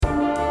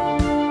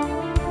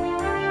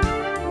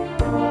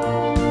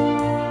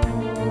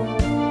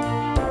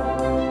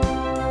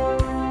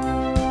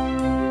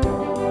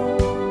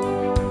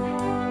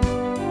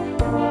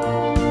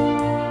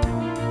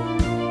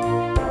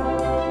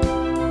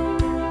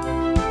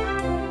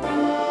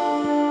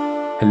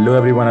Hello,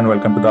 everyone, and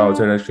welcome to the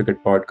Outsiders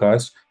Cricket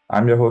Podcast.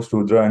 I'm your host,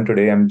 Rudra, and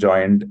today I'm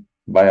joined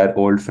by our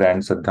old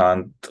friend,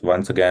 Siddhant,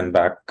 once again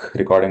back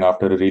recording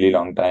after a really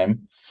long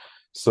time.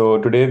 So,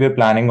 today we're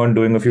planning on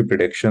doing a few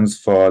predictions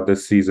for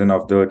this season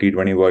of the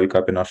T20 World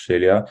Cup in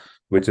Australia,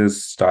 which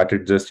has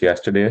started just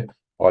yesterday.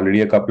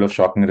 Already a couple of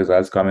shocking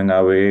results coming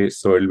our way,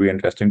 so it'll be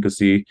interesting to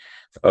see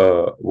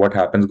what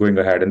happens going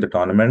ahead in the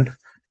tournament.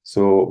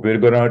 So, we're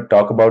going to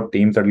talk about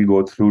teams that will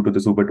go through to the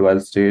Super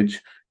 12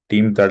 stage,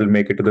 teams that'll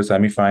make it to the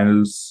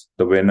semi-finals,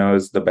 the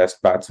winners, the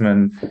best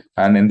batsmen,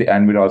 and in the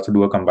end, we'll also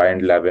do a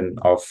combined 11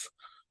 of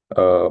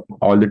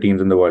all the teams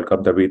in the World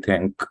Cup that we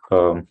think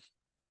are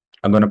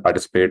going to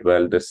participate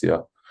well this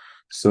year.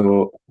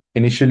 So,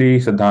 initially,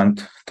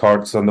 Siddhant,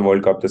 thoughts on the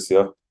World Cup this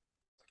year?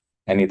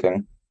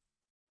 Anything?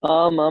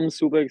 I'm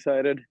super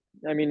excited.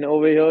 I mean,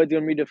 over here it's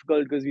gonna be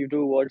difficult because we have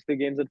to watch the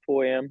games at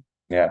 4 a.m.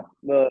 Yeah,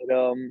 But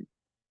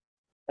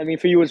I mean,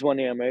 for you it's 1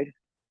 a.m., right?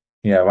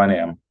 yeah, 1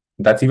 a.m.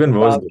 That's even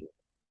worse. Uh, Though.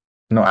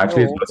 No,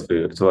 actually, it's no, worse for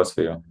you. It's worse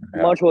for you.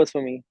 Yeah. much worse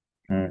for me.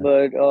 Mm.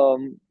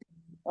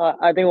 But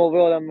I think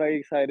overall I'm very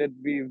excited.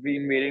 We've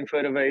been waiting for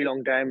a very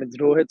long time. It's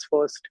Rohit's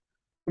first,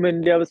 from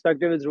India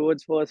perspective, it's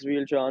Rohit's first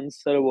real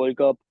chance at a World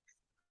Cup.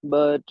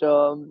 But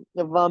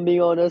if I'm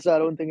being honest, I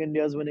don't think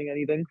India's winning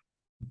anything.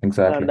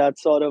 Exactly. And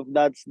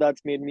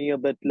that's made me a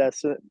bit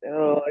less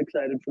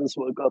excited for this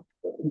World Cup.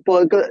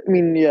 I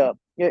mean, yeah,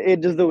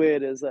 it's just the way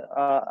it is.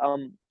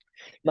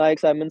 My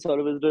excitement sort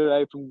of is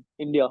derived from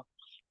India,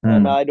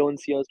 and Mm. I don't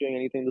see us doing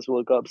anything this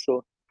World Cup.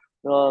 So,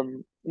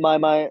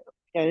 my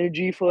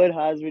energy for it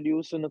has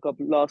reduced in the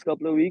last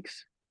couple of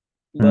weeks,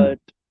 Mm. but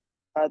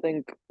I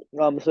think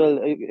still.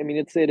 I mean,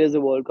 it is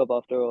a World Cup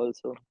after all,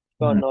 so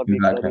can't Mm. not be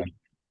excited. Exactly.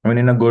 I mean,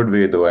 in a good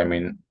way, though. I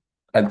mean,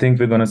 I think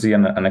we're going to see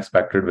an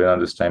unexpected winner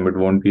this time. It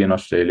won't be in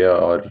Australia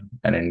or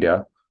in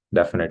India,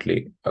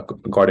 definitely,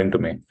 according to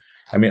me.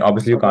 I mean,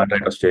 obviously, you Okay. can't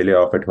write Australia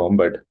off at home,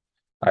 but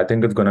I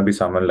think it's going to be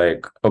someone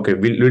like, okay,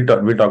 we'll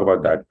talk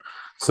about that.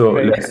 So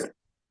Right.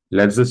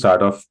 let's just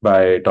start off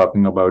by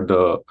talking about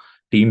the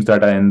teams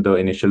that are in the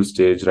initial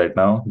stage right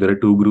now. There are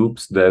two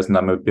groups. There's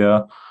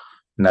Namibia,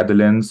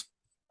 Netherlands,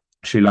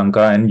 Sri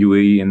Lanka, and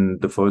UAE in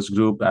the first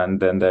group, and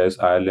then there's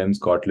Ireland,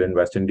 Scotland,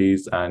 West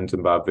Indies, and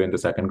Zimbabwe in the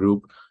second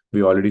group.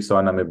 We already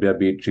saw Namibia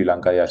beat Sri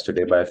Lanka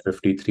yesterday by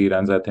 53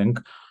 runs, I think,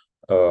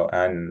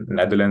 and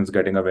Netherlands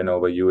getting a win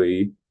over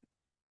UAE.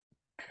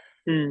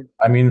 Hmm.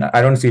 I mean,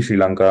 I don't see Sri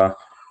Lanka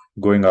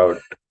going out.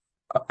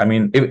 I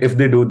mean, if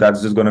they do,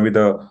 that's just going to be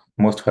the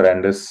most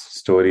horrendous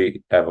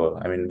story ever.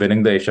 I mean,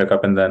 winning the Asia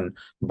Cup and then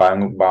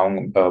bowing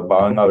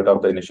out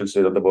of the initial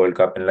stage of the World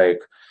Cup in like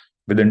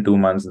within 2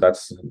 months,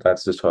 that's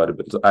just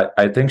horrible. So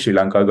I think Sri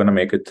Lanka are going to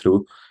make it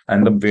through.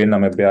 And the way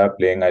Namibia are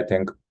playing, I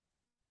think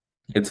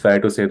it's fair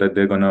to say that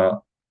they're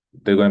gonna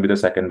be the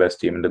second best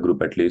team in the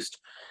group at least.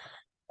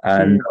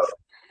 And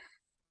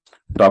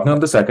Hmm. talking of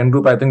the second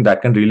group, I think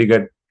that can really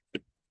get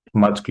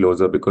much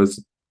closer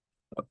because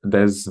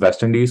there's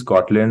West Indies,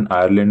 Scotland,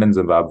 Ireland, and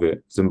Zimbabwe.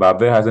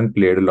 Zimbabwe hasn't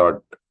played a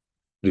lot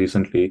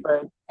recently,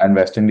 Right. and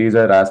West Indies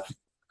are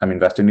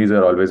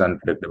always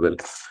unpredictable.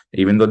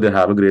 Even though they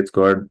have a great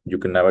squad, you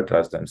can never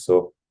trust them.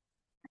 So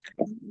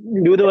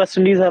Do the West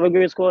Indies have a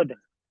great squad?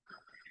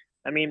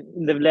 I mean,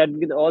 they've led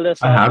with all their I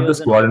star have the players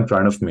and squad in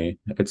front of me.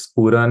 It's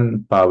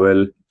Puran,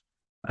 Powell,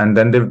 and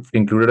then they've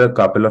included a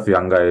couple of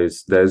young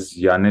guys. There's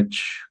Yanich,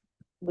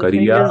 the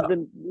thing Korea. is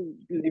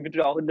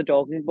the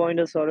talking point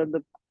is sort of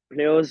the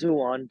players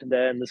who aren't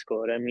there in the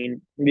squad. I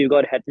mean, we've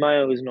got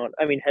Hetmeyer who's not.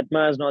 I mean,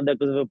 Hetmeyer is not there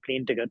because of a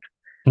plane ticket.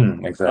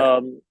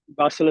 Exactly.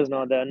 Russell is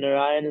not there.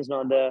 Narayan is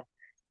not there.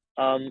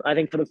 I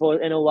think for the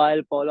first in a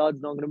while,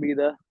 Pollard's not going to be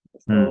there.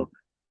 Hmm. So,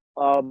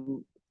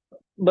 um,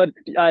 but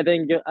I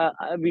think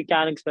we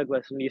can expect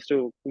West Indies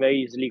to very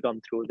easily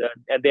come through.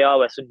 They are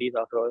West Indies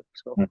after all.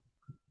 So. Hmm.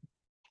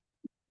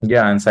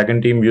 Yeah, and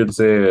second team you'd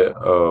say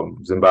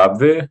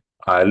Zimbabwe,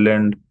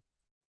 Ireland.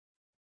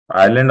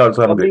 Ireland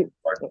also have a great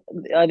Probably,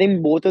 squad. I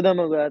think both of them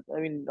are good.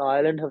 I mean,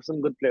 Ireland have some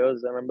good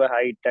players. I remember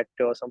Hyde,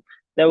 Tector, or some.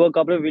 There were a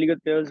couple of really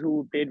good players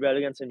who played well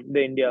against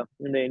the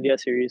India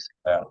series.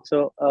 Yeah.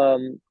 So,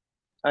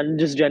 and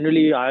just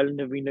generally, Ireland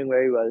have been doing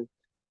very well.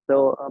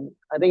 So,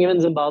 I think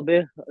even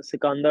Zimbabwe,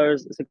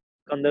 Sikandar's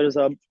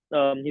up.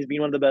 He's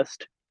been one of the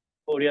best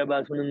ODI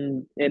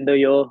batsmen in the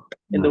year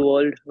in the Hmm.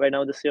 world right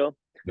now this year.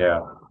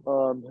 Yeah.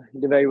 He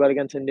did very well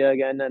against India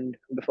again, and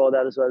before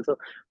that as well. So,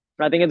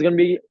 I think it's going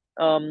to be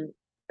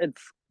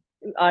it's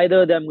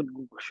either of them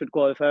should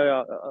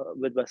qualify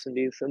with West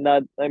Indies, and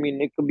that I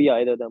mean it could be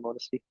either of them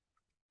honestly.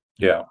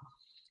 Yeah.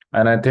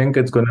 And I think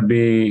it's going to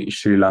be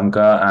Sri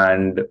Lanka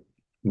and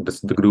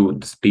this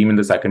team in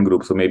the second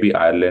group. So maybe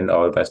Ireland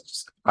or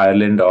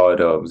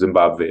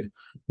Zimbabwe.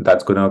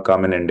 That's going to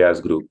come in India's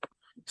group.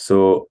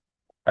 So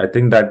I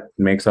think that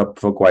makes up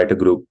for quite a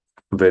group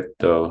with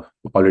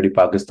already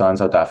Pakistan,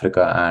 South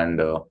Africa,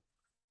 and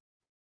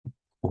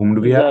whom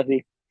do we have?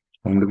 Exactly.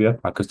 Whom do we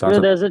have? Pakistan, You know,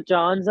 South. there's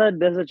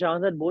a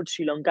chance that both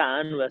Sri Lanka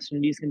and West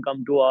Indies can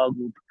come to our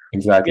group.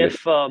 Exactly.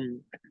 If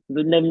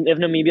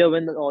Namibia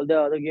win all the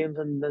other games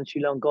and then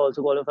Sri Lanka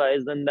also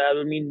qualifies, then that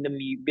would mean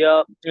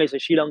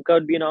Sri Lanka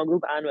would be in our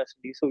group and West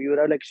Indies. So we would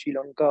have like Sri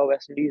Lanka,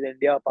 West Indies,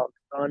 India,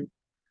 Pakistan,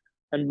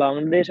 and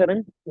Bangladesh. I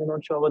think we're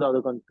not sure about the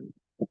other country.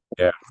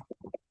 Yeah.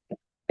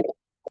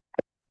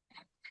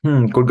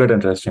 Could get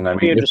interesting. I Could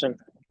be mean, interesting.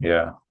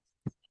 yeah.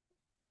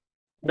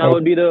 That Oh,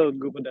 would be the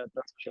group of death.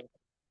 That's for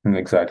sure.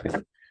 exactly.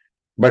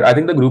 But I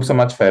think the groups are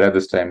much fairer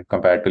this time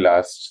compared to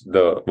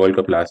the World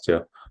Cup last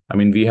year. I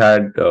mean, we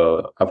had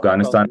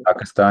Afghanistan, Probably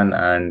Pakistan,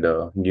 and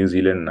New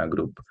Zealand in a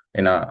group.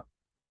 In our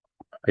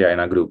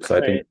group. So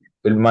I think right.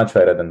 it's much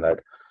fairer than that.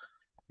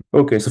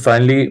 Okay, so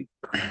finally,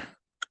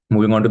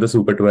 moving on to the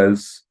Super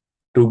 12s,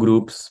 two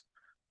groups.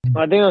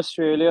 I think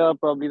Australia are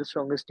probably the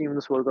strongest team in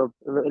this World Cup.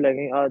 Like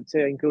I'd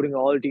say, including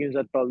all teams,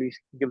 I'd probably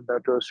give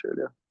that to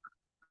Australia.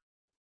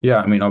 Yeah,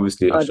 I mean,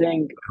 obviously, I Australia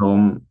think, at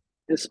home.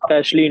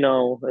 especially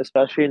now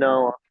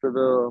after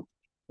the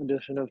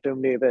addition of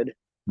Tim David,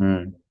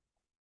 Hmm.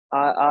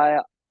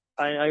 I,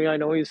 I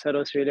know you said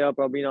Australia are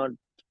probably not.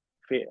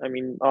 I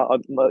mean,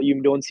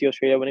 you don't see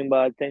Australia winning, but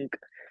I think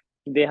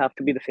they have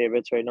to be the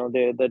favorites right now.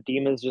 The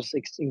team is just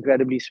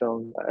incredibly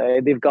strong.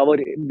 They've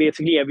covered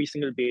basically every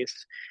single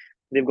base.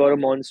 They've got a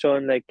monster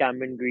in like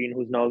Cameron Green,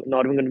 who's now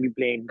not even going to be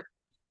playing.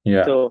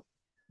 Yeah. So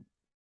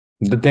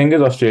The thing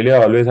is, Australia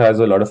always has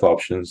a lot of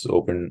options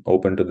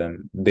open to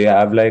them. They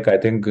have like I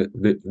think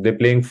they're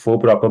playing four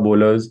proper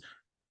bowlers,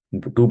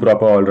 two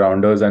proper all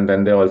rounders, and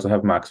then they also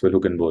have Maxwell who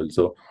can bowl.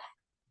 So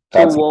So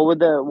that's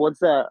what's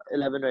the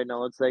 11 right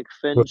now? It's like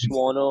Finch,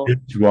 Warner,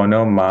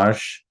 Warner,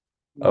 Marsh,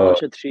 uh,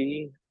 Marsh at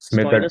 3,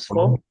 Smith at Stoinis 4,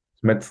 four,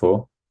 Smith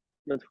four,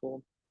 Smith 4,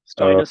 uh,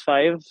 Stoinis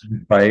 5,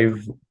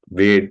 five,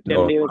 Wade, Tim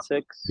no, David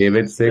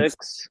David 6,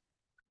 6,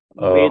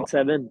 uh, Wade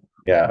 7,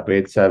 yeah,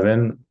 Wade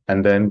 7,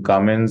 and then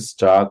Cummins,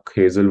 Stark,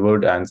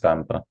 Hazelwood, and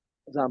Zampa.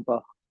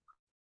 Zampa.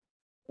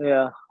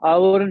 Yeah, I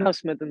wouldn't have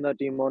Smith in that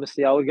team,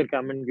 honestly. I would get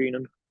Cameron Green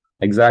in.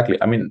 Exactly.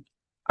 I mean,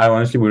 I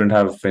honestly wouldn't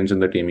have Finch in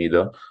the team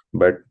either,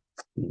 but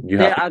you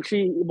have Yeah, to.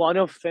 actually, one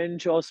of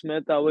Finch or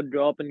Smith, I would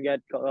drop and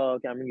get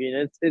Cameron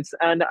Green.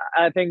 And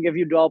I think if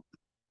you drop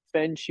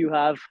Finch, you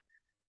have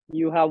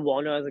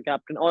Warner as a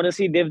captain.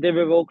 Honestly, they've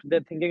revoked.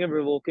 They're thinking of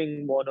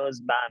revoking Warner's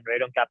ban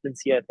right on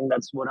captaincy. I think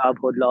that's what I've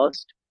heard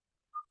last.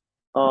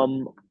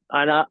 Um,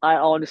 and I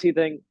honestly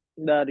think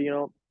that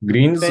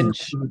Green's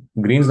Finch.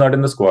 Green's not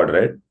in the squad,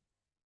 right?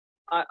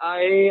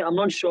 I'm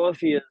not sure if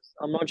he is.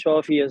 I'm not sure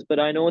if he is, but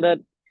I know that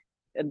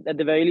at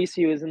the very least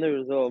he was in the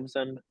reserves,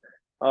 and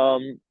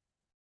um,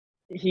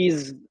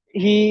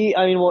 he.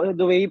 I mean,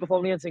 the way he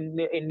performed against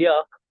India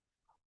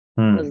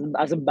Hmm.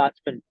 as a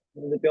batsman,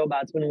 the pure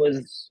batsman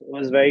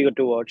was very good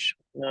to watch,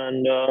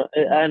 and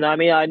I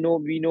mean, I know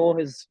we know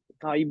his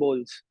how he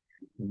bowls.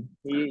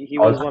 He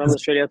was Also, one of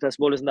Australia's best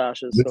bowlers in the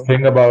Ashes. this So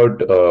thing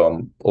about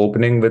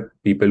opening with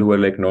people who are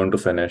like known to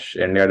finish.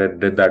 India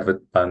did that with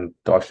Pant,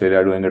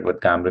 Australia doing it with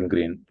Cameron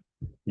Green.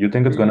 You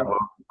think it's gonna mm,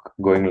 work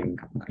going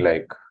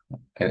like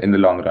in the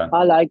long run?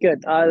 I like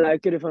it. I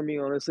like it if I'm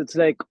being honest. It's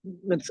like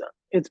it's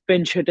it's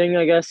pinch hitting.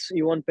 I guess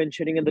you want pinch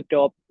hitting at the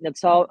top.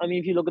 That's how. I mean,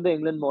 if you look at the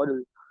England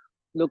model,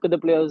 look at the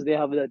players they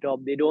have at the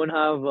top. They don't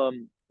have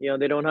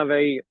they don't have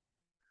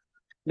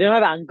they don't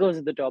have anchors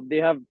at the top. They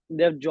have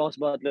Joss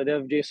Butler, they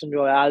have Jason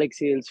Roy, Alex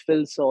Hales,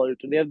 Phil Salt.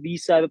 They have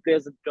these type of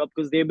players at the top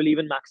because they believe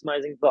in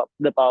maximizing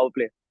the power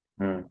play.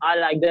 Hmm. I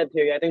like that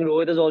theory. I think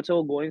Rohit is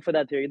also going for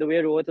that theory. The way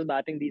Rohit is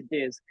batting these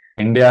days,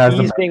 India has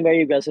the he's playing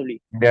very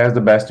aggressively. India has the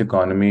best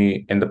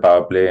economy in the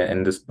power play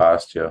in this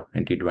past year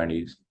in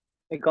T20s.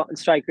 Like,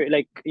 strike rate,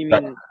 like you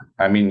mean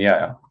I mean,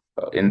 yeah,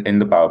 in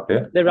the power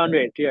play, the run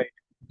rate, yeah.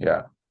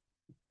 yeah.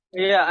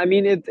 Yeah, I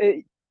mean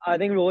I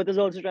think Rohit is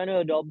also trying to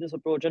adopt this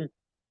approach and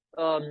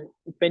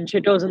pinch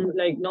hitters and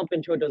like not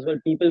pinch hitters,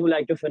 but people who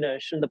like to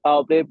finish in the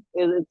power play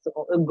it's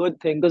a good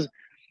thing because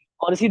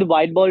honestly the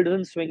white ball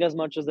doesn't swing as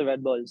much as the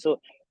red ball, so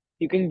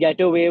you can get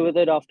away with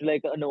it after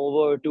like an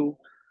over or two,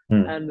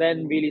 Hmm. and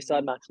then really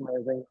start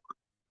maximizing.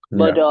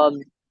 But Yeah.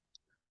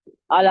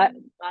 I like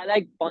I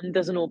like Pant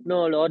as an opener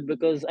a lot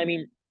because I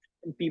mean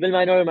people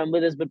might not remember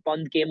this, but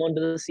Pant came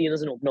onto the scene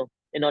as an opener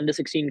in under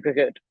 16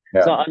 cricket,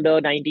 so Yeah. under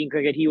 19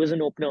 cricket he was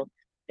an opener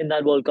in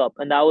that World Cup,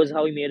 and that was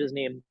how he made his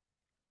name.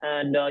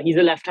 And he's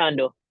a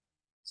left-hander,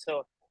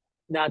 so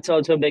that's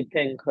also a big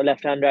thing. A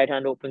left hand, right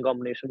hand opening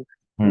combination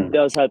Hmm.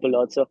 does help a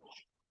lot. So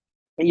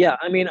yeah,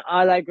 I mean,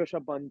 I like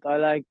Rishabh Pant. I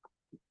like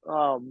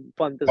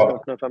Pant as an Talk-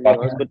 opener, if I'm being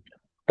honest. Talking,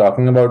 But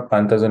talking about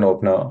Pant as an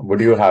opener, would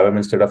you have him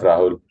instead of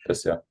Rahul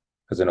this year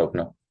as an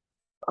opener?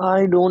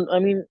 I don't. I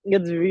mean,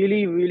 it's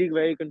really, really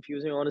very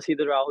confusing. Honestly,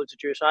 the Rahul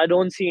situation. I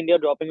don't see India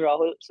dropping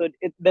Rahul. So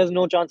there's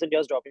no chance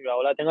India's dropping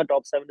Rahul. I think our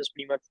top seven is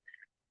pretty much.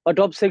 Our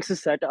top six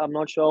is set. I'm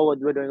not sure what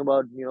we're doing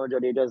about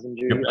Jadeja's You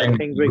injury. I playing?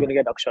 think we're gonna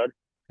get Akshar.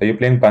 Are you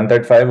playing Pant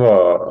at 5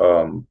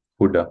 or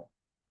Huda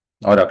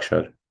or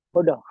Akshar?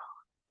 But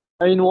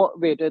I mean,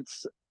 wait.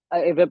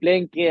 If we're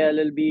playing KL,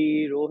 it'll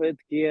be Rohit,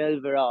 KL,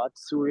 Virat,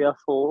 Surya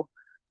 4.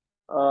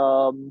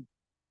 Um,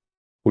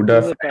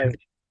 Huda who's at 5? 5,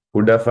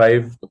 Huda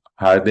 5,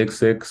 Hardik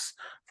 6,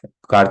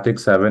 Karthik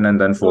 7,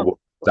 and then 4 No, bowlers.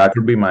 That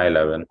would be my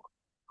 11.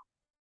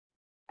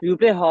 You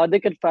play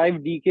Hardik at 5,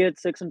 DK at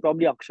 6, and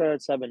probably Akshar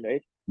at 7,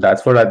 right?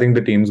 That's what I think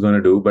the team's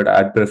gonna do. But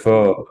I'd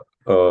prefer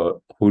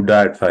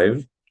Huda at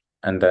five,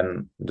 and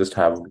then just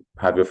have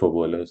your four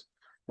bowlers.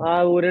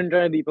 I wouldn't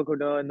try Deepak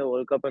Hooda in the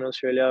World Cup in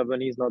Australia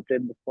when he's not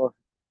played before.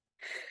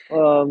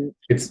 Um,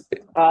 It's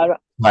I,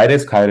 high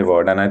risk, high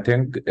reward, and I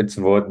think it's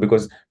worth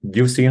because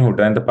you've seen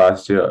Huda in the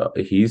past year.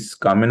 He's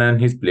come in and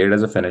he's played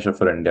as a finisher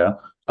for India.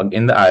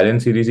 In the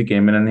Ireland series, he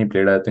came in and he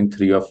played, I think,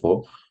 three or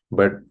four.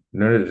 But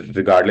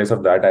regardless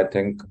of that, I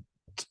think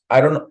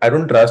I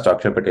don't trust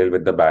Akshay Patel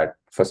with the bat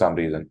for some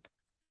reason.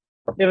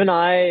 even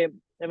I,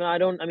 I mean, I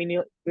don't. I mean,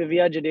 if we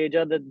had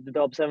Jadeja, the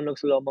top 7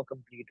 looks a lot more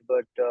complete.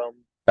 But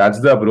That's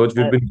the approach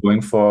we've I, been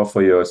going for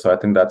years. So I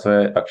think that's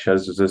why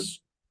Akshar's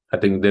just. I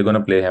think they're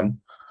gonna play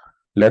him.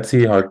 Let's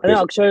see how it I think plays.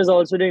 Akshar is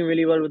also doing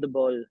really well with the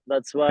ball.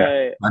 That's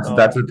Yeah, why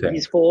that's the thing.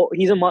 he's four.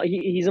 He's a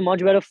much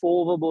better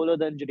 4 over bowler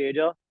than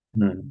Jadeja.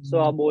 So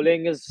Hmm. our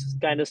bowling is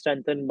kind of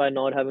strengthened by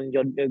not having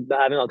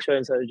Akshay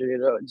instead of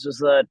Jadeja. It's just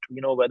that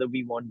whether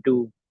we want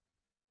to,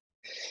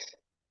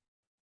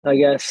 I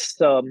guess,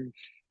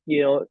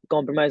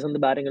 compromise on the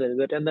batting a little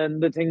bit. And then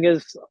the thing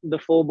is, the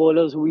 4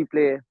 bowlers who we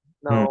play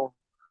Hmm. now.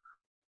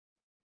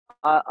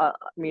 I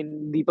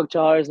mean, Deepak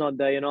Chahar is not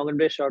there. You're not going to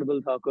play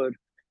Shardul Thakur.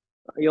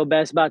 Your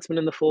best batsman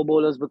in the 4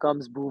 bowlers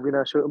becomes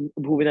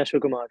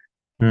Bhuvaneshwar Kumar.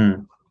 Hmm.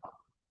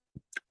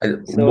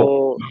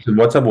 So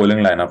What's a bowling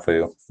lineup for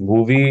you?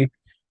 Bhuvi,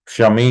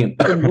 Shami,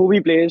 so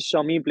Bhuvi plays,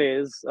 Shami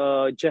plays,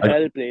 Arsh-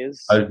 Chahal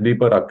plays,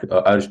 Arshdeep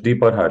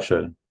or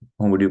Harshal?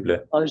 Whom would you play?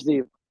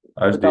 Arshdeep.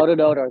 Arshdeep. Without a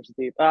doubt,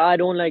 Arshdeep. I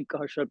don't like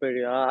Harshal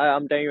Patel.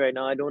 I'm telling you right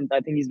now, I don't. I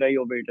think he's very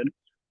overrated.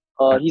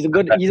 He's a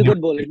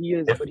good bowler. He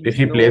is, but If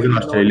he plays in he's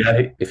not.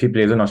 Australia, if he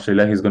plays in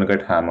Australia, he's gonna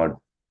get hammered.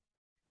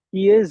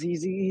 He is.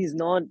 He's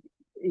not.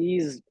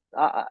 He's.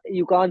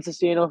 You can't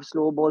sustain a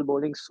slow ball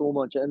bowling so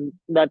much, and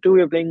that too.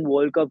 We're playing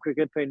World Cup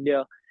cricket for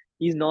India.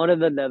 He's not at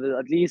that level.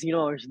 At least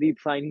Arshdeep,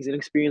 fine. He's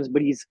inexperienced,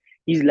 but he's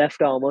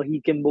left armour. He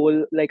can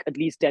bowl like at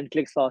least 10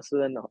 clicks faster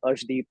than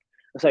Arshdeep.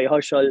 Sorry,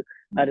 Harshal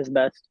at his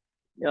best.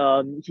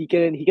 He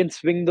can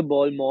swing the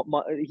ball more.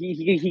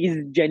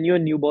 He's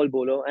genuine new ball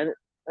bowler, and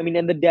I mean,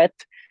 in the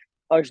depth,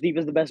 Arshdeep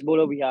is the best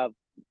bowler we have.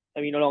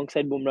 I mean,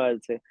 alongside Bumrah,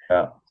 I'd say.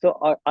 Yeah.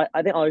 So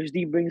I think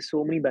Arshdeep brings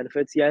so many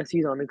benefits. Yes,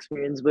 he's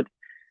unexperienced, but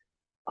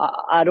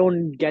I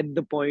don't get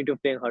the point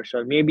of playing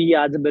Harshal. Maybe he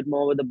adds a bit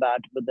more with the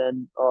bat, but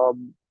then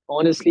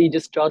honestly,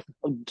 just trust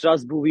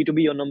Bhuvi to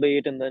be your number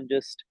 8, and then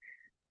just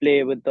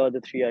play with the other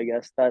 3. I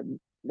guess that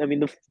I mean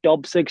the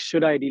top 6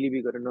 should ideally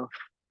be good enough.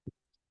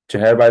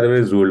 Chahar, by the way,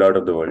 is ruled out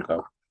of the World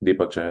Cup.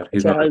 Deepak Chahar.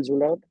 He's not. Chahal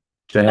Zulat.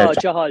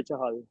 Chahar.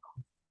 Chahal.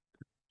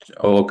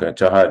 Oh, okay.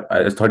 Chahar.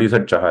 I just thought you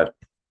said Chahar.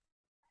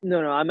 No,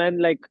 I meant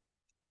like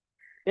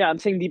yeah, I'm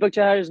saying Deepak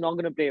Chahar is not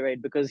going to play, right,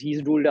 because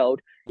he's ruled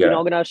out. You're Yeah.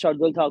 not going to have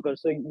Shardul Thakur,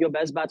 so your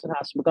best batsman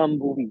has to become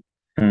Bhuvi.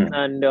 Hmm.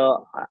 And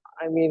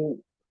I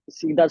mean,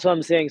 see, that's what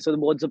I'm saying. So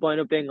what's the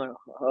point of playing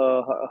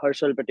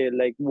Harshal Patel?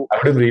 Like, I would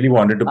have really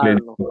wanted to I play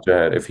don't know. Deepak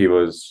Chahar if he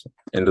was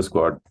in the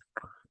squad.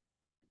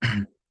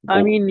 I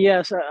Oh, mean,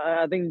 yes,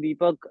 I think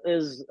Deepak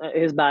is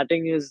his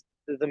batting is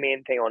the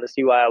main thing.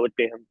 Honestly, why I would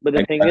play him. But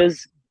the thing exactly.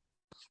 is,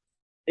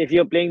 if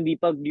you're playing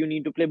Deepak, you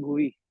need to play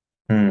Bhuvi,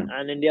 Hmm.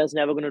 and India's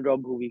never going to drop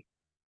Bhuvi.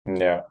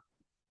 Yeah.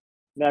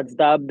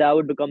 That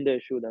would become the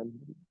issue then.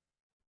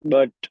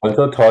 But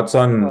Also, uh,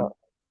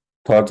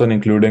 thoughts on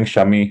including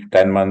Shami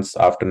 10 months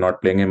after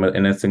not playing him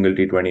in a single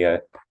T20I.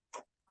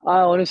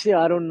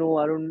 I don't know.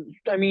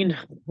 I mean,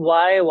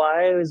 why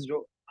is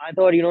I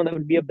thought there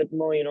would be a bit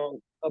more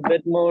a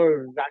bit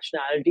more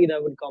rationality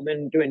that would come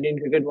into Indian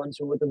cricket once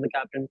Rohit is the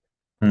captain.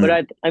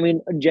 But Hmm. I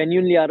mean,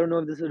 genuinely, I don't know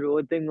if this is a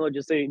Rohit thing or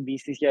just a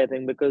BCCI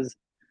thing, because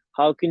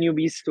how can you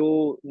be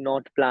so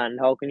not planned?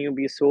 How can you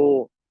be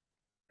so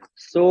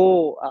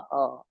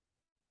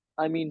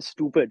I mean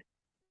stupid?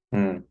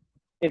 Hmm.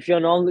 If you're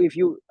not, if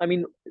you, I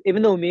mean,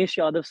 even the Umesh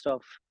Yadav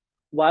stuff,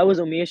 why was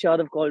Umesh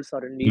Yadav called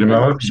suddenly? You Even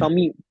remember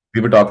Shami,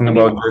 we were talking I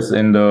about mean, this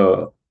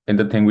in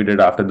the thing we did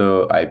after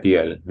the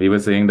IPL. We were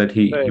saying that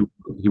right,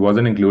 he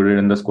wasn't included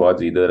in the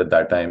squads either at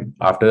that time.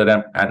 After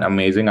an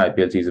amazing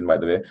IPL season, by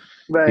the way,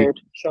 he right,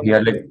 he Shami.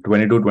 had like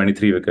 22,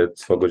 23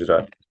 wickets for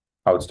Gujarat.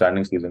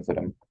 Outstanding season for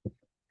him.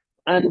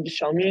 And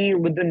Shami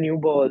with the new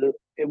ball,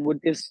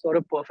 is sort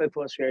of perfect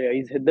for Australia.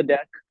 He's hit the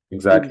deck. He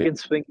Exactly. can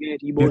swing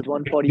it. He He's, bowls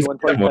 140, he's played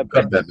a World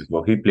 145 Cup there plus.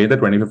 before. He played the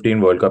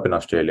 2015 World Cup in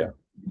Australia.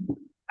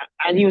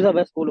 And he was our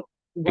best bowler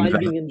while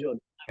Exactly. being injured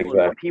at World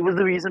Cup. Exactly. He was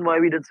the reason why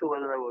we did so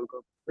well in that World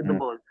Cup with the Hmm.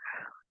 ball.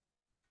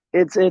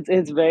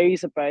 It's very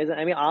surprising.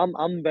 I mean,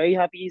 I'm very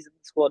happy he's in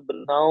the squad, but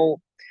now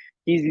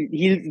he's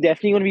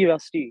definitely going to be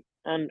rusty.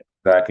 And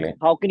Exactly.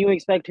 how can you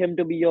expect him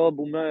to be your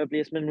Bumrah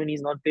replacement when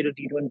he's not played a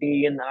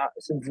T20 in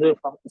since the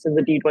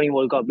T20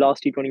 World Cup,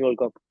 last T20 World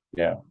Cup?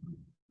 Yeah.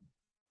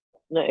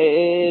 No,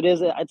 it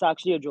is. It's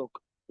actually a joke.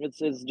 It's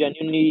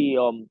genuinely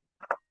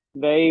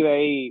very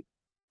very.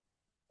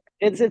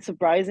 It's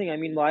surprising. I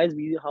mean, how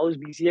is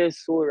BCI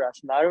so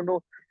irrational? I don't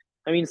know.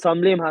 I mean, some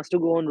blame has to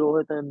go on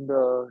Rohit and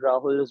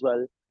Rahul as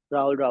well,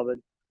 Rahul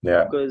Dravid,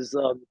 Yeah. because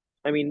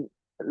I mean,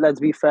 let's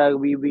be fair,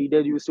 we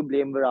did used to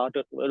blame Virat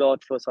a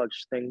lot for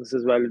such things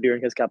as well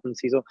during his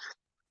captaincy. So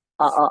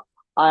I, I,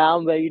 I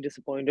am very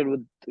disappointed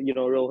with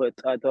Rohit.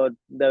 I thought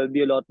there would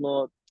be a lot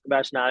more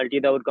rationality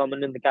that would come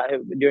in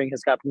during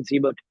his captaincy,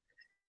 but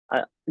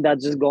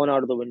that's just gone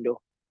out of the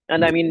window.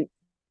 And I mean,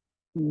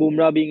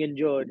 Bumrah being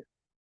injured,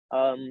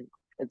 um,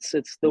 it's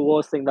the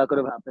worst thing that could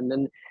have happened,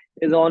 and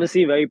is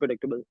honestly very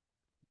predictable.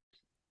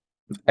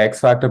 X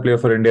factor player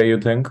for India, you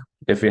think,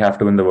 if we have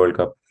to win the World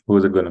Cup, who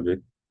is it going to be?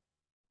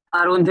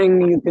 I don't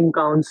think you can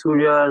count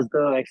Surya as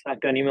the X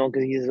factor anymore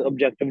because he's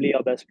objectively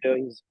our best player.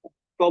 He's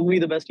probably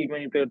the best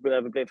T20 player to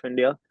ever play for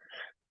India.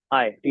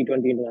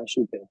 T20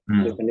 international player to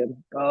play Hmm. for India.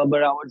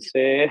 But I would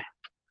say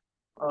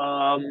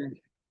um,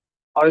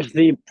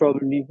 Arshdeep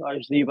probably.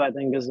 Arshdeep, I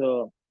think, is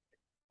a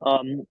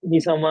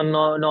he's someone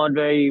not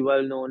very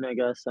well known, I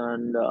guess.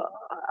 And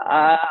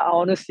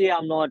honestly,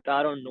 I'm not.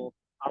 I don't know.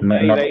 I'm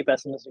No, very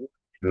pessimistic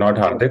not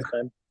Arshdeep Hardik. this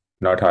time.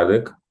 Not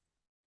Hardik.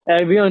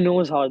 Everyone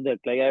knows Hardik.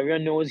 Like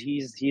everyone knows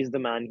he's the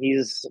man.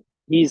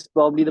 He's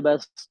probably the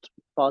best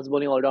fast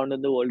bowling all rounder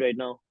in the world right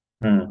now.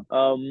 Hmm.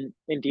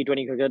 In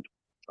T20 cricket.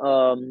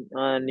 And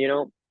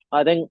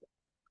I think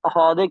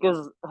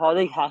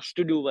Hardik has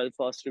to do well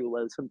for us to do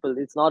well. Simple.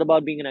 It's not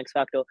about being an X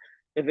factor.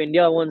 If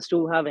India wants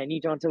to have any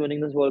chance of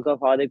winning this World Cup,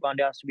 Hardik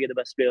Pandya has to be the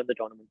best player in the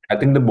tournament. I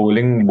think the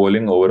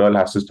bowling overall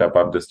has to step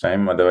up this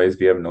time. Otherwise,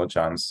 we have no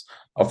chance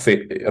of.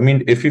 I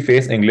mean, if we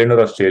face England or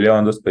Australia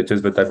on those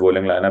pitches with that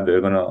bowling lineup,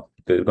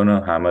 they're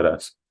gonna hammer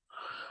us.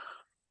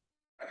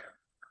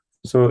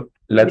 So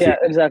let's see. Yeah,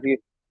 exactly,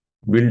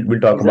 We'll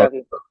talk about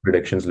exactly.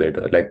 predictions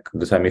later, like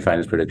the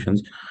semi-finals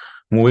predictions.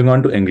 Moving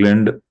on to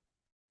England,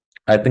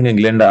 I think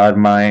England are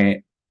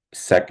my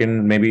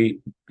second, maybe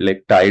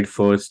like tied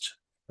first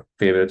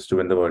favorites to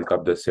win the World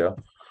Cup this year.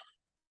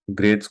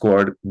 Great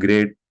squad,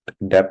 great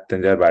depth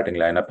in their batting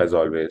lineup as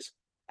always.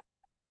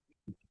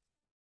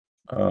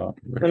 Uh,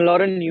 And a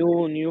lot of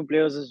new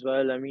players as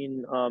well. I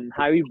mean,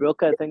 Harry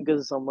Brook, I think,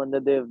 is someone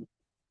that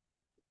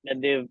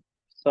they've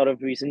sort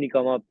of recently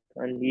come up,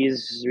 and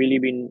he's really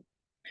been.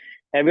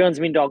 Everyone's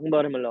been talking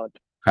about him a lot.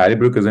 Harry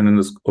Brook isn't in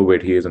this. Oh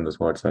wait, he is in the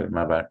squad. Sorry,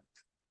 my bad.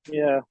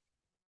 Yeah.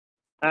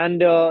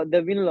 And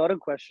there've been a lot of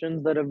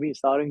questions that have been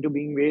starting to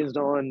being raised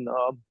on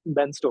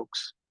Ben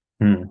Stokes.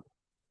 Hmm.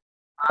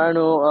 I don't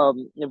know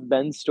if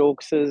Ben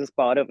Stokes is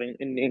part of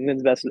in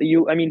England's best.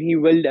 I mean, he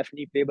will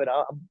definitely play, but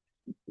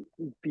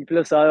people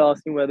have started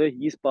asking whether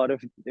he's part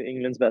of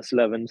England's best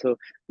 11. So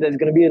there's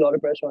going to be a lot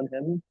of pressure on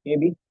him,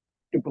 maybe,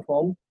 to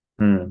perform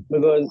Hmm.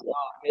 because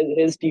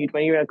his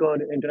T20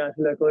 record,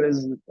 international record,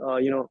 is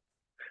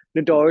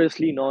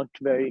notoriously not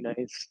very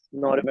nice,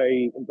 not a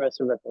very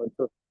impressive record.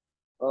 So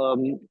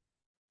um,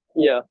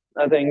 yeah,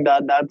 I think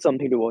that's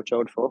something to watch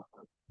out for,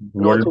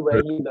 and What also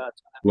where he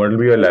bats. what will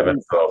be your Where 11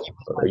 he's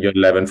for your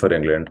 11 for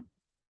England?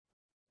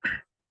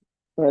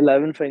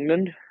 11 for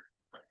England.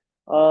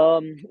 I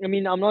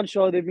mean, I'm not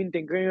sure. They've been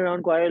tinkering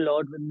around quite a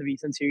lot with the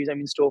recent series. I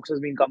mean, Stokes has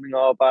been coming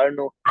up. I don't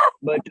know,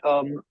 but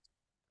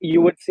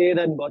you would say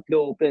that Butler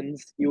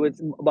opens.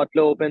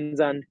 Butler opens,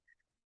 and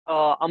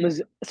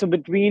so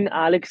between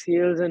Alex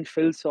Hales and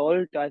Phil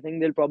Salt, I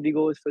think they'll probably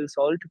go with Phil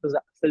Salt because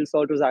Phil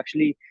Salt was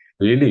actually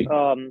Really?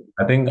 um.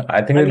 I think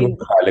I they'll go mean,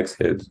 with Alex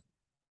Hales.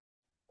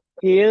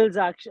 Hales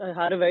actually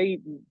had a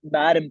very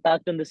bad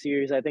impact on the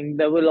series. I think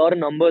there were a lot of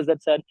numbers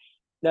that said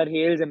that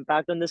Hales'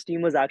 impact on this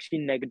team was actually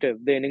negative.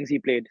 The innings he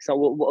played, so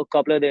a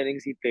couple of the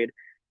innings he played.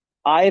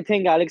 I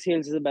think Alex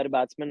Hales is a better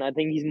batsman. I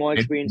think he's more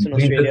experienced in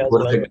Australia as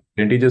well.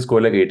 Didn't he just score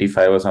like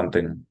 85 or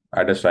something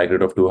at a strike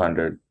rate of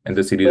 200 in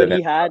the series But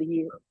against?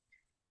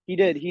 he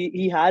did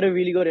he had a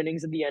really good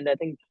innings at the end. I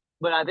think,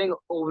 but I think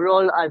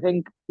overall, I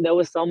think there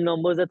was some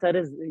numbers that said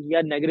he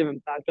had negative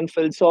impact. And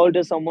Phil Salt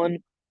is someone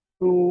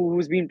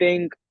who's been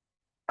playing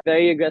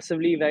very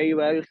aggressively, very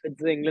well. Fits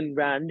the England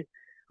brand.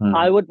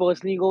 I Hmm. would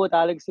personally go with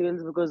Alex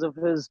Hales because of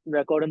his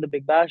record in the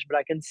Big Bash, but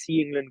I can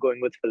see England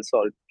going with Phil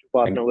Salt to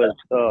partner with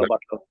Exactly.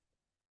 Butler.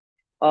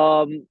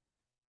 Um,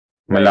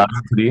 right.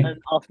 Malala 3. And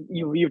after,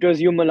 you have to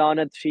assume Milan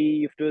at three.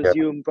 You have to Yeah.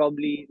 assume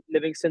probably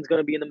Livingston's going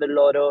to be in the middle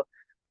order.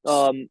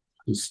 Um,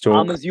 I'm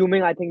Stoke.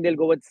 assuming I think they'll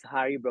go with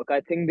Harry Brook.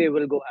 I think they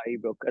will go Harry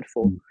Brook at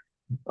four.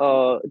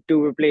 Hmm.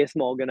 To replace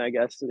Morgan, I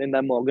guess, in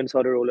that Morgan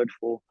sort of role at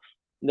four.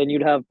 Then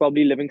you'd have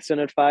probably Livingston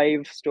at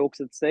five, Stokes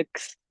at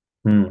six.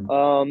 Hmm.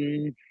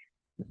 Um,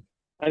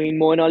 I mean,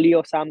 Moeen Ali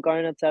or Sam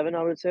Curran at seven,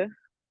 I would say.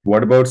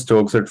 What about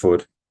Stokes at 4?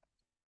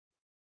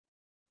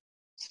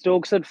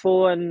 Stokes at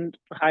four and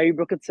Harry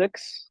Brook at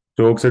six.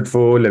 Stokes at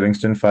 4,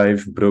 Livingston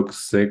 5,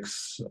 Brooks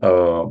 6,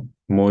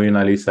 Moeen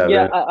Ali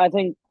Yeah, 7. I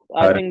think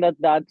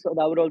that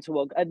would also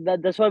work.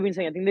 That's what I've been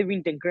saying. I think they've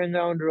been tinkering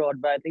around a lot,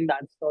 but I think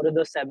that's sort of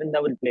the seven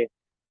that would play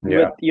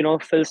with Yeah.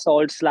 Phil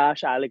Salt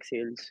 / Alex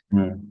Hales,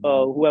 Hmm.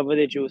 whoever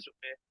they choose to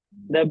play.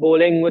 Their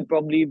bowling would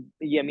probably,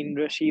 yeah, I mean,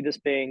 Rashid is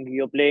playing.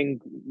 You're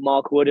playing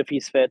Mark Wood if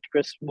he's fit.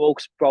 Chris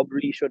Wokes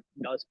probably should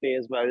does play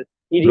as well.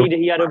 Bro,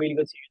 He had a really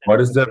good season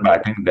what is anyways. their So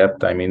batting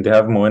depth? I mean, they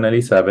have Moeen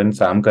Ali 7,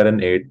 Sam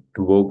Curran 8,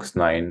 Vokes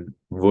 9,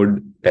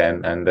 Wood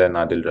 10, and then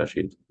Adil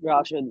Rashid.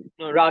 Rashid,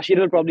 no, Rashid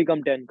will probably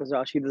come 10 because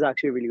Rashid is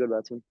actually a really good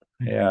batsman.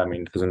 Yeah, I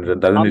mean, doesn't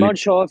I'm really. not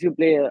sure if you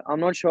play. I'm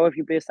not sure if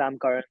you play Sam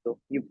Curran though.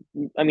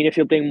 I mean, if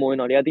you're playing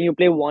Moeen Ali, I think you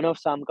play one of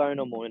Sam Curran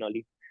or Moeen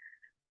Ali,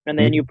 and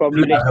You then you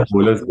probably still play have the Chris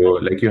Woakes bowlers in though.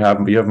 that. Like you have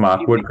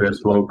Probably play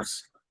Chris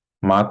Woakes.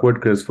 Mark Wood,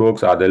 Chris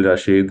Wokes, Adil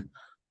Rashid,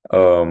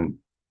 um,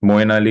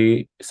 Moeen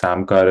Ali,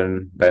 Sam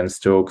Curran, Ben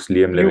Stokes,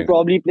 Liam Livingstone.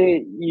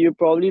 You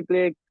probably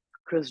play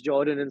Chris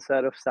Jordan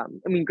instead of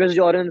Sam. I mean, Chris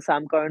Jordan and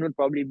Sam Curran would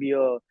probably be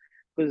a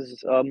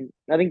because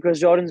I think Chris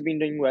Jordan's been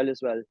doing well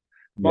as well.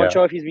 Not Yeah.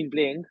 sure if he's been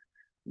playing,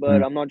 Hmm.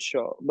 but I'm not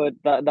sure. But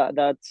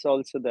that's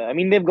also there. I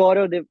mean,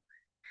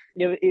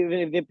 even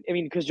if they, I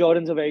mean, Chris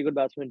Jordan's a very good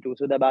batsman too,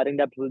 so their batting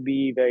depth will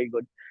be very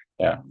good.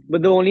 Yeah.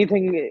 But the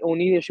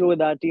only issue with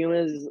that team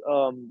is,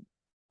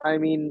 I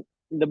mean,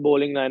 the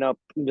bowling lineup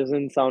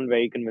doesn't sound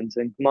very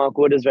convincing. Mark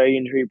Wood is very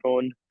injury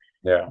prone.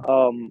 Yeah.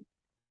 Um,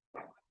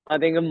 I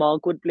think if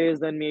Mark Wood plays,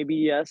 then maybe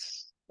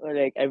yes,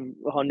 like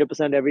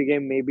 100% every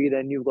game, maybe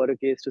then you've got a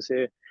case to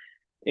say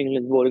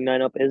England's bowling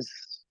lineup is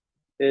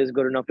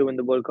good enough to win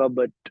the World Cup.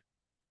 But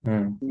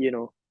Hmm. you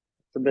know,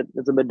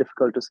 it's a bit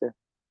difficult to say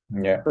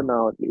Yeah. for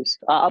now, at least.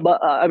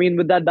 But I mean,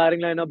 with that batting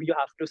lineup, you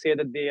have to say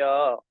that they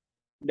are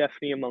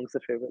definitely amongst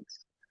the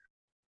favorites.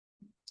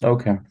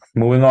 Okay.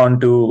 Moving on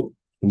to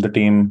the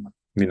team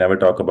we never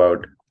talk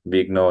about, we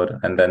ignore,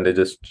 and then they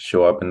just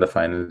show up in the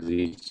finals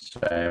each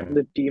time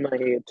The team I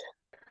hate.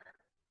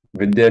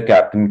 with their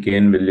captain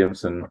Kane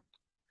Williamson.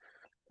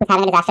 Who's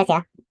having a disastrous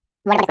year.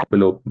 What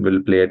about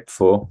Will play at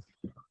 4.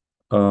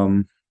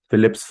 Um,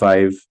 Phillips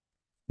 5,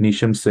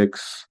 Neesham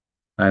 6,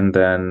 and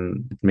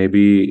then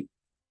maybe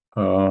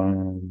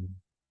um,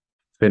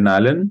 Finn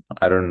Allen.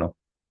 I don't know.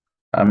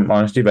 I'm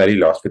honestly very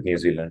lost with New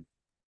Zealand.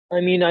 I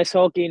mean, I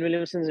saw Kane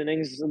Williamson's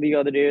innings the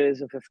other day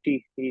as a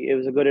 50. It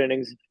was a good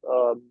innings.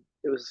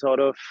 It was sort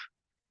of,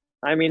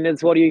 I mean,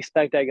 it's what you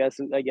expect, I guess,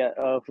 from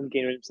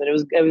Kane Williamson.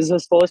 It was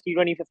his first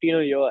T20 50 in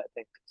a year, I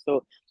think.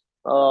 So,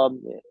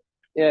 um,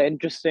 yeah,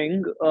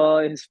 interesting.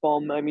 His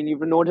form. I mean, you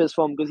would note his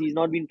form because he's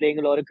not been playing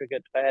a lot of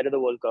cricket ahead of the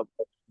World Cup.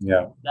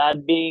 Yeah.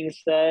 That being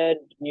said,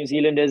 New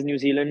Zealand is New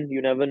Zealand.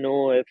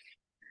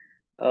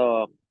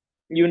 Uh,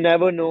 you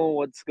never know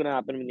what's gonna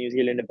happen with New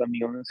Zealand, if I'm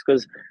being honest,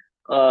 because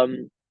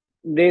um,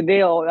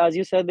 as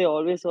you said, they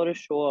always sort of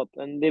show up,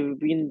 and they've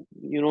been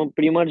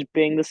pretty much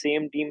playing the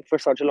same team for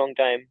such a long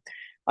time.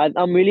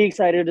 I'm really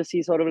excited to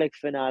see sort of like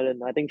Finn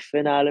Allen. I think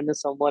Finn Allen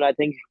is someone I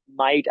think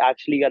might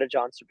actually get a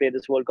chance to play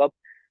this World Cup.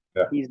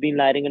 Yeah. He's been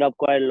lighting it up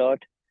quite a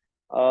lot.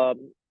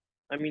 Um,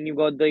 I mean, you've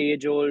got the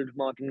age-old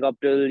Martin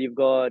Guptill, you've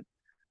got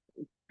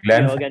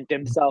Glenn, again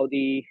Tim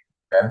Southee,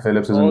 Glenn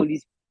Phillips is in. all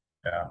these.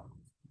 Yeah.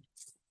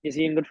 Is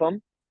he in good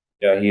form?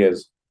 Yeah, he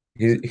is.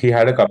 He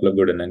had a couple of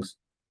good innings.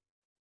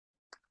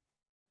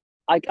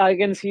 I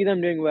can see them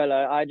doing well.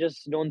 I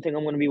just don't think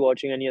I'm going to be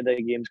watching any other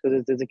games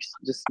because it's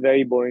just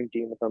very boring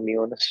team, if I'm being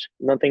honest.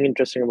 Nothing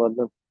interesting about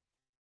them.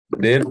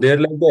 They're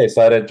like the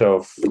SRH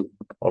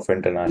of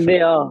international.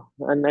 They are,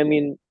 and I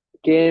mean,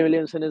 Kane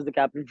Williamson is the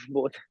captain for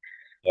both.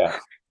 Yeah.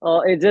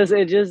 It's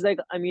just like,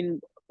 I mean,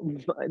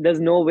 there's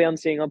no way I'm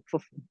staying up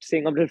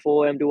till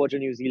 4 a.m. to watch a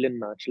New Zealand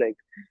match. Like,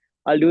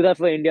 I'll do that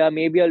for India.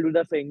 Maybe I'll do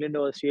that for England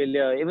or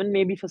Australia, even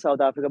maybe for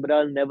South Africa, but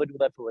I'll never do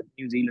that for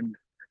New Zealand.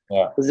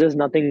 Yeah. There's just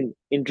nothing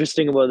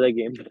interesting about that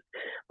game.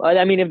 Well,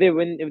 I mean, if they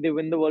win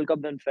the World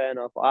Cup, then fair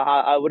enough.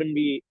 I wouldn't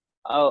be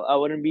I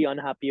wouldn't be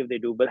unhappy if they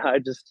do, but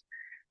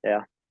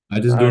yeah, I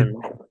just I don't don't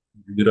know.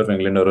 either of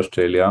England or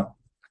Australia.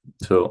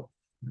 So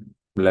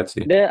let's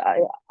see.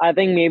 I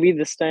think maybe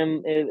this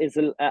time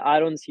I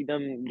don't see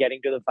them getting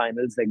to the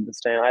finals like this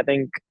time. I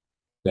think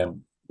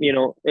Them.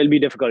 it'll be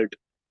difficult.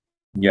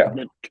 Yeah.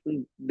 But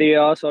they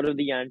are sort of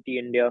the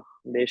anti-India.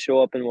 They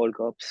show up in World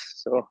Cups,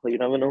 so you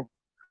never know.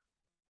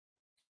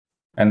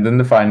 And then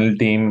the final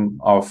team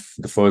of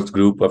the first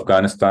group,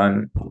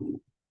 Afghanistan.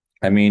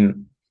 I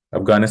mean,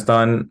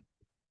 Afghanistan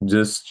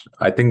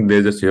I think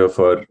they're just here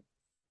for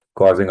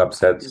causing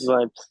upsets.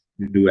 Vibes.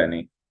 Do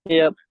any.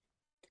 Yep.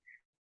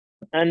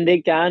 And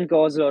they can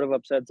cause a lot of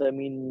upsets. I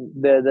mean,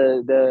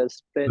 the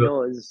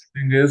spinners,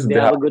 Thing is, they they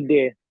have have a good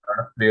day. a lot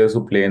of players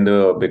who play in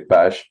the Big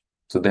Bash,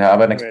 so they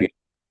have an Right. experience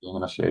playing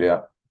in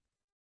Australia.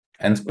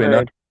 And spinners,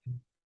 Right.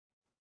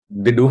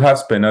 they do have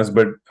spinners,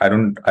 but I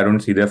don't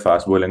see their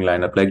fast bowling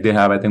lineup. Like they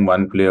have, I think,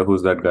 one player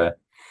who's that guy.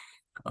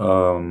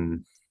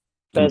 Um,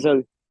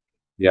 Faisal,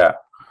 yeah,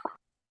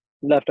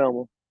 left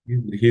arm.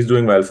 he's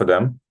doing well for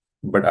them.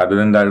 But other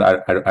than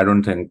that, I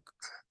don't think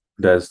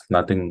there's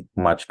nothing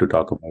much to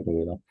talk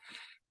about.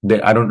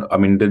 I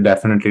mean, they're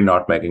definitely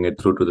not making it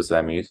through to the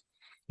semis.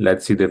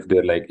 Let's see if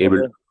they're like able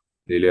to Okay.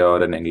 Australia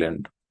or in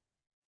England.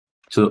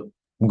 So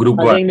group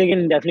I one. think they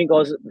can definitely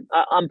cause.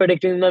 I'm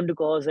predicting them to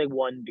cause like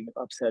one big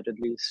upset at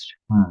least.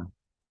 Hmm.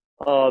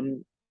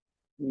 Um,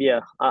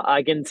 yeah,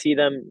 I can seeing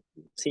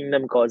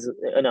them cause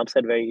an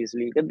upset very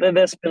easily.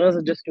 Their spinners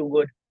are just too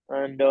good,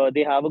 and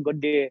they have a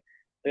good day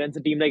against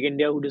a team like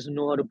India who doesn't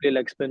know how to play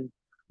leg spin.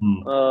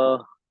 Hmm. Uh,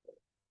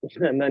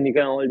 and then you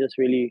can all just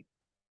really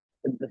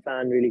hit the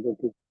fan really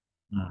quickly.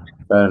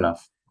 Fair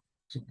enough.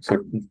 So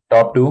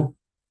top two,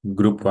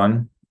 Group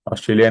One,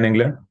 Australia and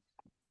England.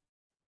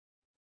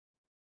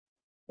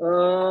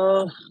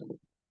 Uh,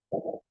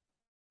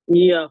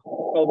 yeah,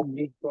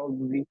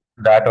 probably.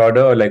 That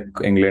order, or like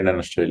England and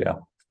Australia?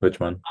 Which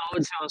one? I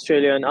would say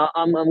Australia, and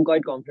I'm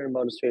quite confident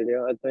about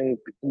Australia. I think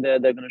they're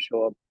gonna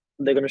show up.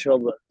 They're gonna show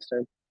up well this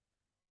time.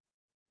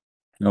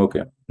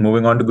 Okay.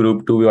 Moving on to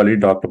Group Two, we already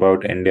talked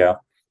about India,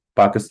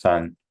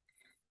 Pakistan.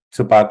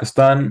 So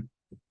Pakistan,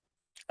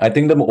 I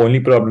think the only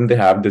problem they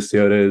have this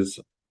year is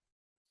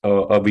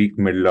a weak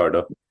middle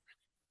order.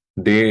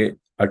 They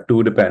are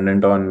too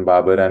dependent on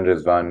Babar and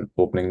Rizwan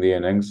opening the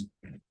innings.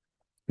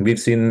 We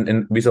saw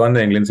in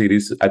the England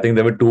series. I think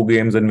there were two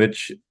games in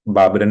which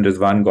Babar and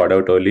Rizwan got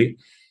out early,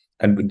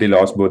 and they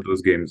lost both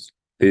those games.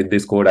 They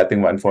scored I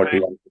think 140,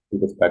 Right.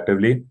 150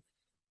 respectively,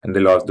 and they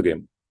lost the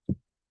game.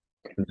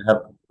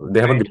 They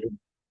have a Right.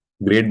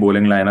 great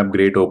bowling lineup,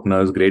 great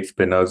openers, great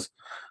spinners,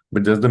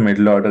 but just the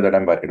middle order that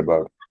I'm worried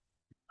about.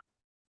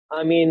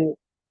 I mean,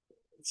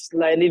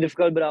 slightly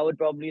difficult, but I would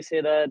probably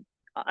say that.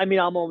 I mean,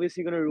 I'm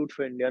obviously gonna root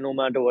for India no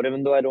matter what,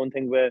 even though I don't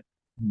think we're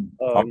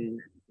Hmm.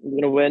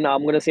 gonna win.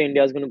 I'm gonna say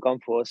India's gonna come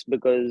first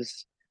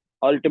because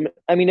ultimate.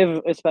 I mean,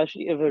 if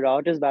especially if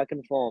Virat is back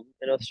in form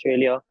in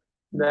Australia,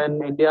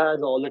 then India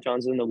has all the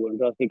chances in the world,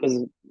 trust me.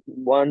 Because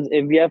once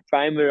if we have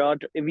prime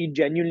Virat, if we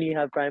genuinely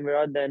have prime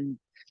Virat, then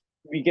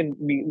we're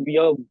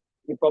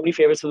probably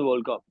favorites for the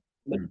World Cup.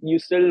 But Hmm. you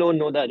still don't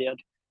know that yet,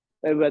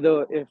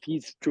 whether if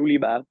he's truly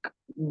back.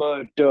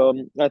 But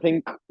I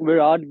think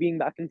Virat being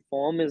back in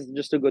form is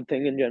just a good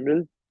thing in general.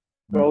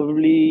 Hmm.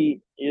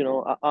 Probably,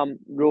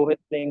 Rohit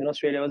playing in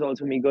Australia was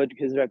also me good.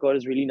 His record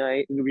is really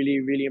nice,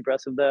 really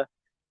impressive there,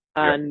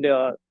 Yeah. and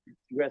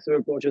aggressive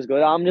approach is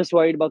good. I'm just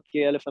worried about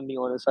KL. If I'm being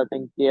honest, I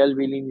think KL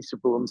really needs to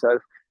prove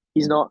himself.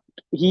 He's not.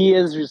 He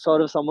is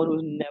sort of someone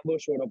who's never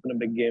showed up in a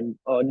big game,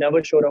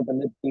 never showed up in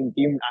the team.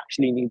 Team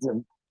actually needs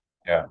him.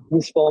 Yeah.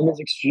 His form is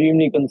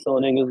extremely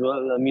concerning as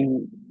well. I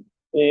mean,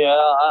 yeah,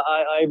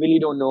 I really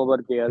don't know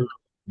about KL,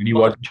 When you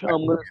but watch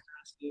I'm gonna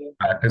say,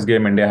 practice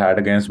game India had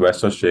against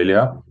West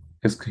Australia,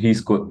 he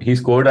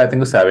scored I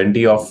think a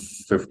 70 of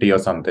 50 or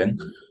something,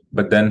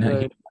 but then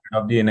right.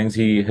 of the innings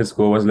his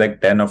score was like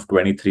 10 of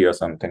 23 or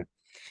something.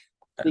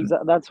 And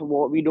Exactly. That's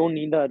what we don't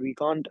need that. We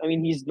can't. I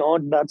mean, he's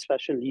not that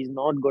special. He's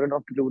not good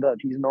enough to do that.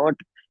 He's not.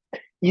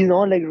 He's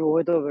not like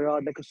Rohit or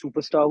Virat, like a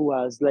superstar who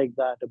has like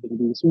that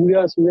ability.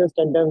 Surya's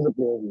 10 times the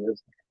player he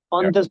is.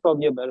 yeah, Pant is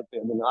probably a better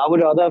player than him. I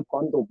would rather have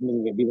Pant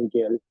opening maybe than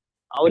KL.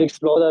 I would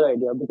explore that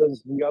idea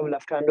because you have a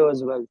left-hander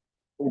as well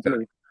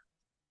opening.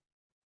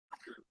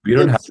 we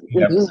don't have any It's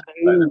left. just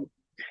very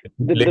If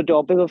we the play,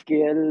 topic of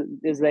KL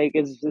is like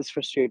is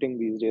frustrating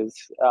these days.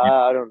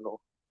 I don't know.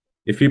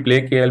 if we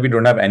play KL, we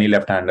don't have any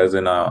left-handers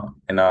in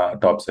our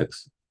top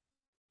six.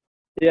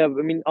 Yeah, I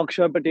mean,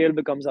 Akshar Patel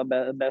becomes our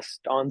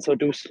best answer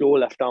to slow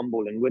left arm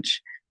bowling,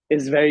 which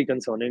is very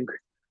concerning.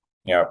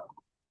 Yeah.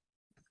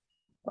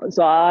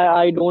 So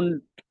I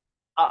don't.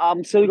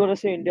 I'm still gonna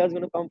say India's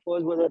gonna come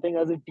first, but I think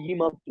as a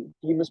team, our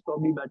team is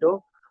probably better.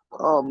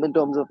 In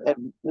terms of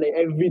like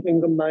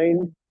everything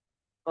combined.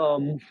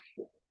 Um,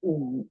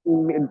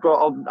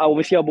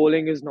 obviously our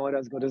bowling is not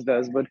as good as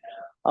theirs, but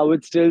I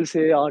would still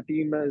say our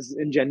team as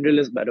in general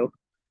is better.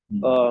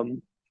 Hmm.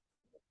 Um,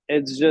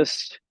 it's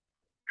just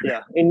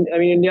yeah. I mean,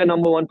 India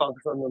number one,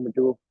 Pakistan number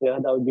two. Yeah,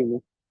 that would be me.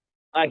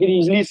 I can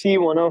easily see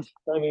one of,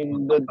 I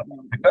mean, the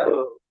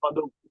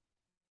other.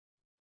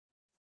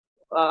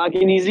 I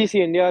can easily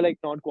see India like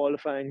not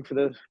qualifying for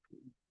the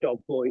top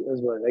four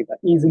as well. Like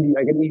easily,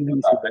 I can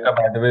easily see that. Africa,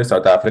 by the way,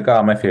 South Africa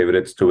are my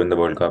favorites to win the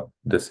World Cup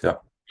this year.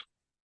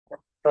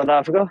 South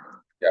Africa.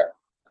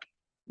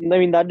 Yeah. I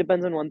mean, that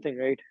depends on one thing,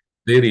 right?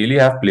 They really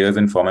have players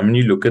in form. I mean,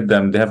 you look at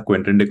them, they have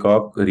Quinton de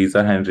Kock,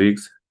 Risa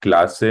Hendricks,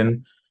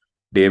 Klaassen,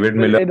 David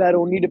Well, Miller. that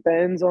only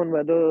depends on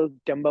whether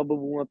Kemba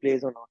Bavuma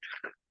plays or not.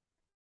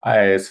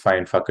 It's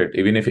fine, fuck it.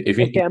 Even if If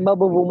he, Kemba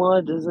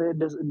Bavuma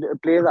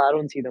plays, I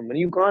don't see them. And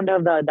you can't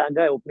have that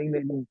guy opening the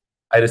innings.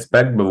 I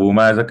respect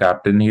Bavuma as a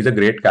captain. He's a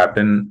great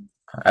captain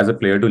as a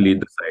player to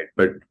lead the side,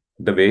 but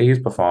the way he's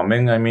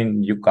performing, I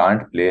mean, you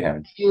can't play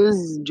him. He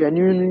is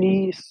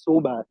genuinely so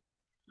bad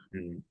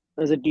Hmm.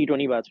 as a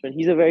T20 batsman.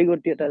 He's a very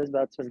good Test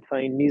batsman.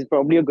 Fine, he's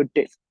probably a good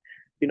test.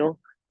 You know,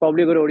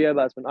 probably a good ODI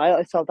batsman.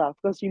 South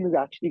Africa's team is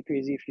actually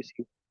crazy if you see.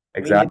 I mean, the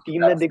Exactly.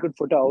 team that they could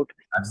put out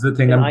That's the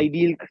thing. in I'm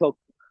ideal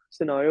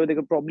scenario, they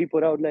could probably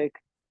put out like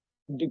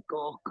De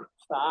Kock,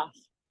 Faf,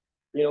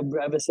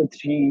 Brevis at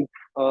three,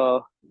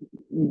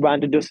 Van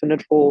der Dussen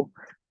at four,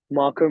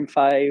 Markham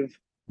five,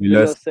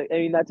 Miller. Miller six. I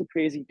mean, that's a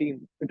crazy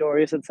team.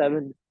 Pretorius at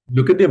seven.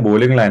 Look at their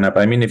bowling lineup.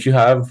 I mean, if you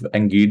have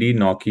Ngidi,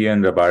 Noki,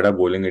 and Rabada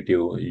bowling at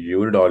you, you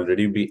would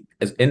already be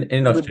in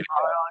With Australia.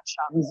 Bharat,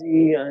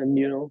 Shamsi, and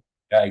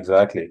Yeah,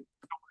 exactly.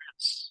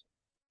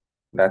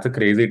 That's a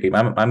crazy team.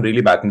 I'm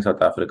really backing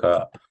South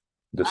Africa.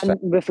 this time. And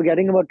we're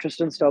forgetting about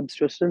Tristan Stubbs.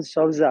 Tristan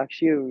Stubbs is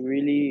actually a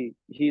really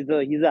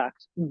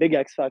big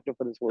X factor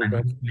for this World And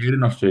Cup. he played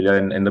in Australia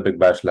in the Big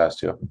Bash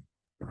last year.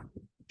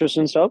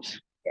 Tristan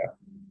Stubbs. Yeah.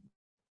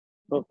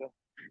 Okay.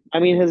 I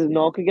mean, his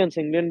knock against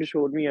England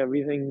showed me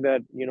everything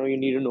that you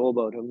need to know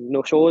about him.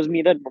 No, shows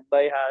me that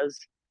Mumbai has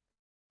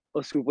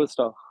a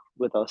superstar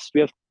with us. We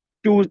have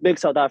two big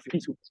South African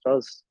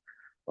superstars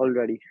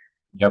already.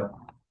 Yep.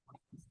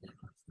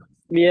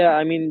 Yeah,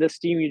 I mean, this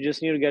team you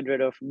just need to get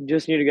rid of.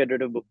 Just need to get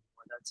rid of Bumrah.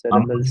 That's it,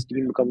 I'm and this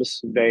team becomes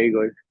very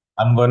good.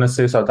 I'm gonna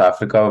say South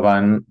Africa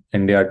 1,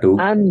 India 2.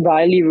 And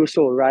Riley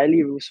Russo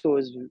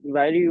has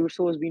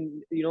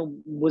been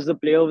was the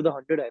player of the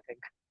 100, I think,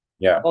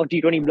 Yeah. or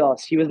T20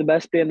 Blast. He was the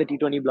best player in the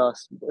T20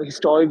 Blast.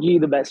 Historically,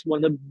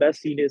 one of the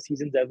best senior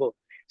seasons ever.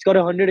 He's got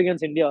 100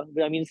 against India.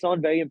 I mean, it's not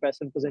very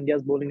impressive because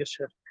India's bowling is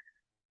shit.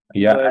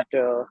 Yeah.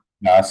 But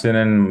Larson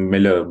and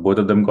Miller, both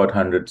of them got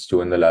hundreds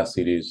too in the last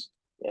series.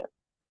 yeah,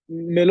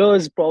 Miller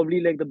is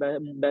probably like the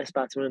best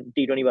batsman,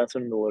 T20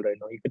 batsman in the world right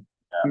now. You could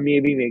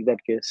maybe make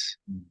that case.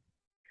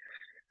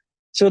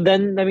 So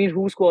then, I mean,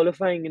 who's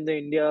qualifying in the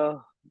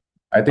India,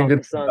 I think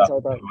it's Pakistan,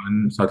 South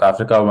Africa? South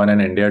Africa 1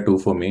 and India 2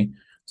 for me.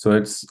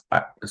 So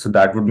so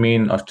that would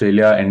mean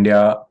Australia,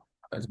 India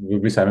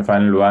would be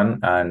semi-final 1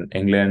 and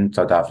England,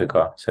 South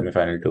Africa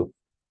semi-final 2.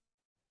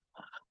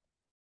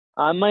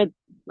 I might,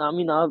 I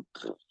mean,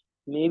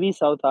 maybe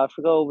South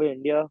Africa over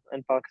India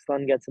and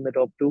Pakistan gets in the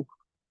top two.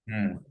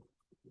 Hmm.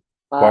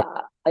 What?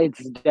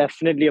 It's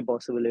definitely a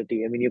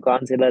possibility. I mean, you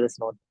can't say that it's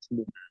not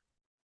possible.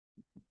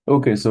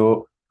 Okay,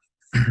 so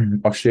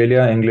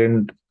Australia,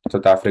 England,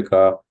 South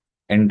Africa,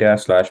 India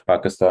 /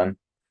 Pakistan.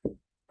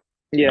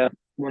 Yeah,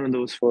 one of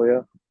those four.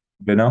 Yeah.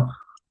 Winner?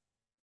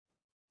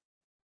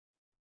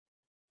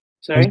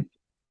 Sorry.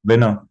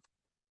 Winner.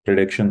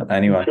 Prediction?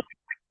 Anyone?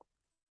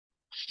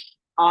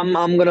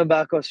 I'm gonna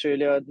back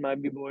Australia. It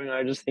might be boring.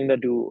 I just think that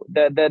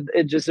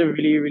it's just a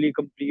really really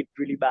complete,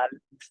 really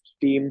balanced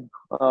team.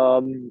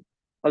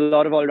 A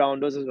lot of all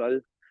rounders as well.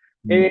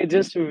 It's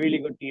just a really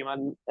good team.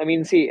 And I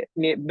mean, see,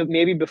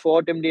 maybe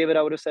before Tim David,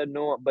 I would have said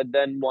no, but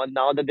then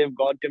now that they've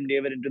got Tim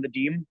David into the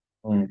team,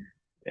 Hmm.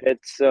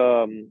 it's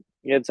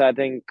I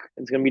think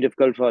it's gonna be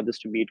difficult for others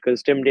to beat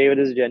because Tim David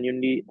is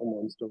genuinely a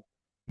monster.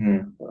 Hmm.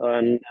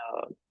 And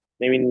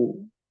I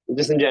mean,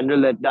 just in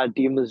general, that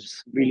team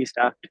is really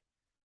stacked.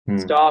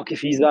 Stark,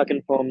 if he's back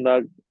in form,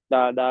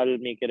 that'll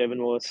make it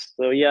even worse.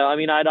 So yeah, I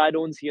mean, I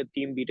don't see a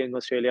team beating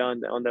Australia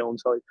on their own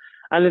soil.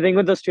 And the thing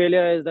with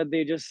Australia is that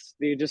they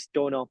just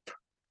turn up.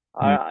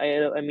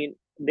 I mean,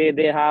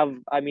 they have.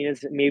 I mean,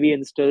 it's maybe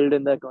instilled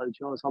in their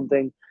culture or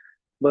something,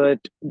 but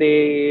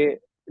they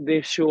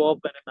show up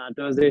when it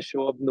matters. They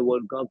show up in the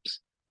World Cups.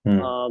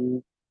 Hmm.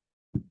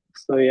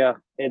 So yeah,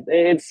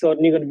 it's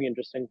certainly going to be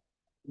interesting.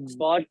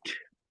 But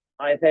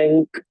I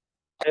think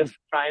if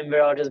Prime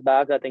Virat is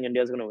back, I think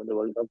India's going to win the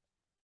World Cup.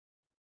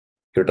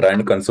 You're trying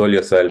to console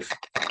yourself.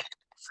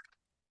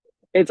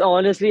 It's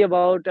honestly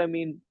about, I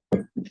mean,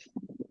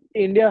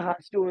 India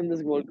has to win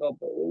this World Cup.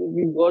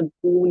 We've got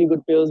too many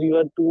good players. We've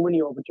had too many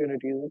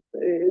opportunities.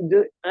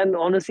 And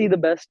honestly, the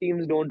best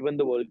teams don't win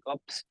the World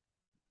Cups.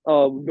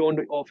 Don't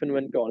often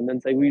win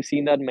tournaments. Like we've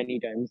seen that many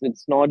times.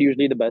 It's not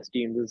usually the best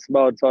teams. It's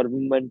about sort of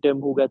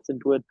momentum, who gets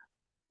into it.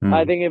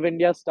 I think if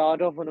India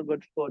start off on a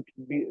good foot,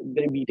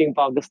 beating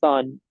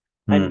Pakistan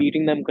and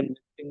beating them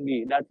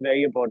convincingly, that's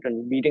very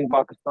important. Beating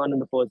Pakistan in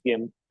the first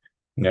game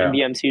in the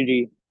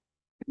MCG,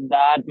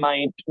 that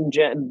might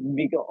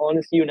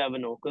honestly, you never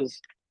know. Because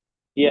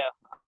yeah,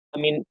 I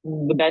mean,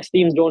 the best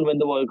teams don't win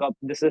the World Cup.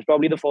 This is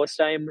probably the first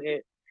time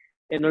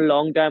in a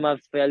long time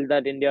I've felt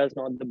that India is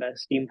not the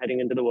best team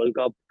heading into the World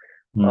Cup.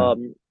 I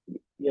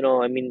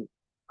mean,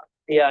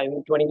 yeah, I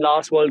mean,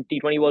 last World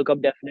T20 World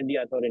Cup, definitely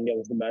I thought India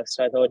was the best.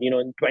 I thought, in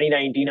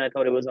 2019, I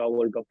thought it was our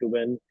World Cup to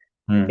win.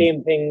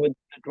 Same thing with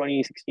the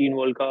 2016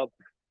 World Cup.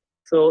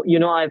 So,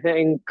 I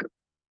think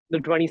the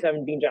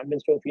 2017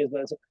 Champions Trophy as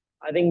well. So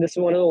I think this is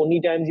one of the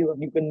only times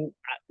you can,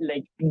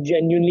 like,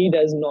 genuinely,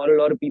 there's not a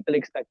lot of people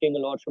expecting a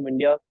lot from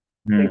India.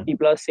 Like,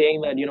 people are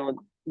saying that,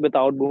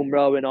 without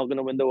Bumrah, we're not going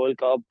to win the World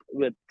Cup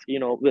with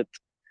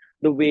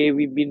the way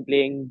we've been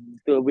playing,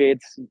 the way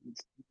it's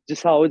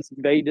just how it's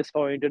very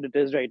disoriented it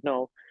is right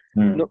now.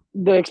 No,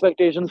 the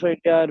expectations for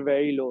India are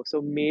very low.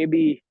 So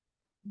maybe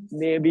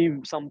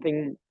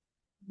something.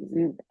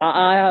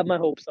 I have my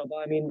hopes up.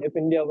 I mean, if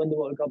India win the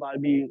World Cup, I'll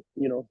be,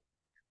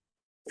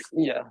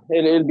 yeah,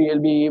 it'll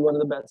be one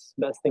of the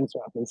best things to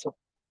happen. So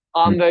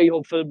I'm very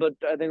hopeful, but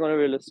I think on a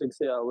realistic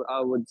say, I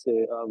would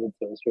say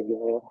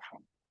Australia.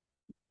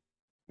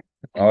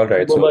 All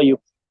right. What So about you?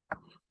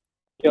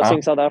 You're I'm,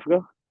 saying South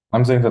Africa?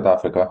 I'm saying South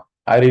Africa.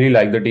 I really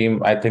like the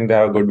team. I think they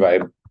have a good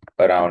vibe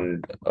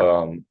around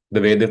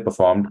the way they've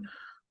performed.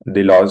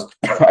 They lost,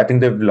 I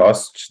think they've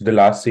lost the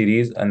last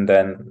series and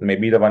then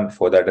maybe the one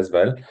before that as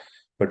well.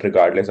 But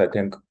regardless, I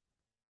think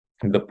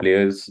the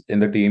players in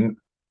the team,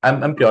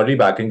 I'm purely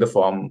backing the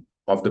form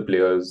of the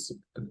players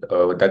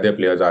that their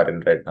players are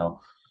in right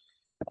now.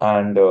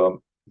 And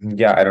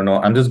yeah, I don't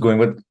know. I'm just going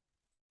with.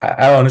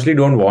 I honestly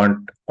don't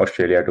want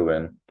Australia to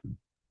win.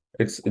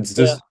 It's Yeah.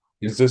 just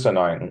It's just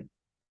annoying.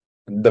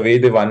 The way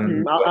they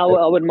won,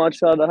 I would much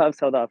rather have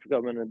South Africa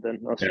win it than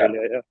yeah,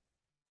 Australia. Yeah,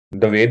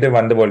 the way they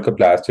won the World Cup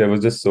last year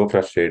was just so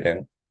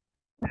frustrating.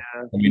 yeah.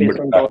 I mean, Based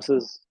but on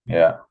tosses.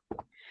 yeah,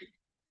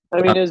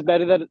 I mean, it's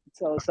better that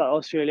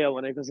Australia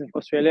won it because if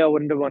Australia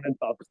wouldn't have won it,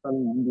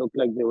 Pakistan looked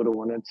like they would have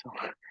won it. So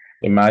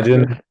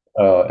imagine,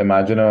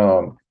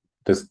 imagine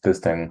this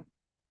thing,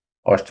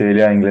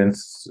 Australia,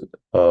 England's,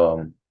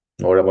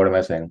 what am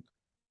I saying?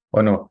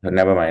 Oh no,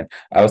 never mind.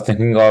 I was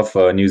thinking of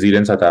New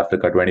Zealand, South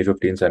Africa,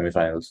 2015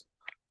 semifinals.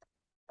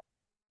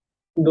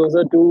 those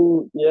are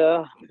two.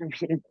 Yeah,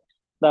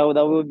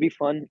 that would be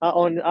fun. I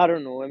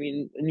don't know. I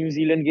mean, New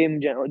Zealand game.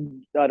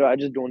 I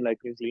just don't like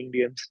New Zealand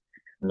games.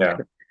 Yeah.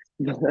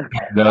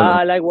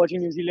 I like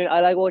watching New Zealand. I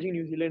like watching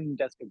New Zealand in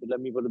Test cricket.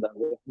 Let me put it that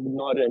way.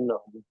 Not in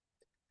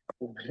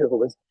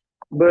overs.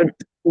 But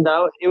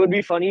now it would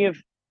be funny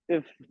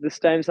if this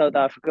time South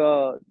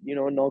Africa,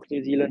 knocks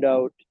New Zealand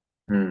out.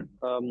 Hmm.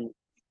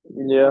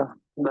 Yeah,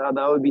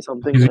 that would be New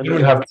something. And Zealand then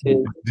would have to, say,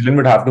 New Zealand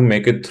would have to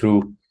make it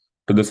through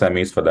to the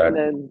semis for and that.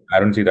 then I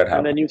don't see that and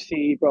happen. then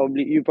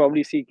you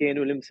probably see Kane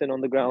Williamson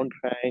on the ground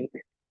crying,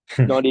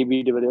 not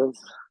AB de Villiers.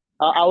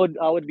 I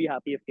would be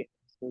happy if Kane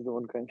was the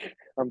one crying.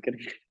 I'm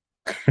kidding.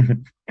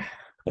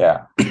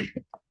 Yeah.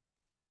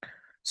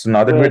 So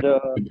now that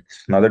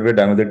But we're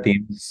done with the yeah.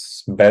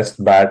 team's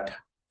best bat,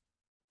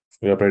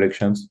 your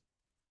predictions.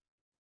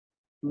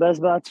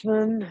 Best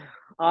batsman,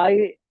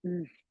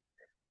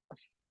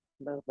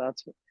 best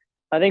batsman.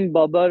 I think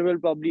Babar will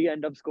probably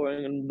end up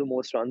scoring the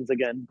most runs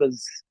again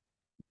because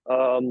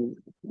yeah,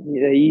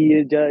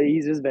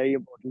 he's just very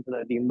important for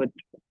that team. But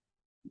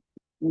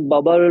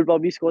Babar will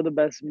probably score the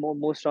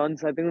most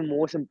runs. I think the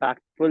most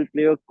impactful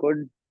player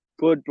could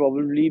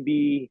probably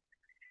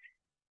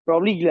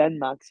Glenn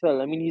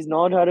Maxwell. I mean, he's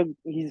not had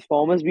his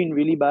form has been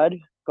really bad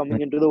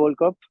coming into the World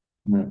Cup,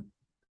 Hmm.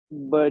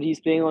 but he's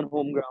playing on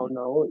home ground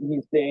now.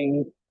 He's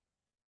playing.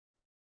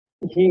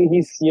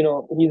 He's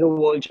a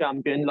world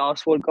champion.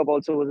 Last World Cup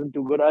also wasn't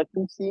too good. I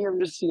can see him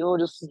just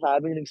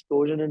having an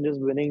explosion and just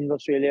winning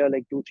Australia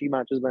like 2-3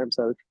 matches by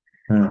himself.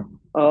 Hmm.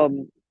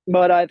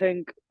 But I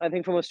think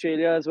from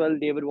Australia as well,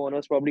 David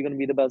Warner's probably going to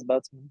be the best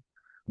batsman.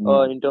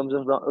 Hmm. In terms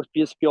of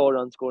just pure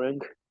run scoring.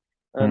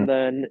 Hmm. And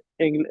then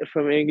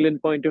from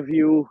England point of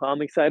view,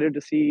 I'm excited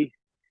to see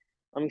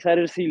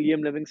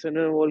Liam Livingston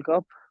in a World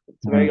Cup.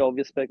 It's a Hmm. very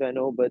obvious pick, I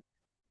know, but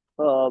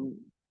um,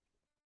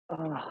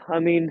 I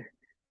mean,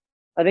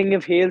 I think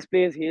if Hales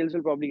plays, Hales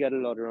will probably get a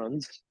lot of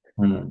runs.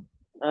 Hmm.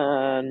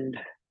 And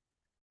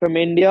from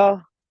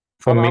India,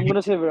 For I'm me,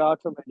 gonna say Virat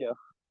from India.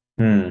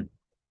 hmm.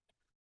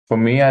 For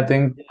me, I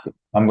think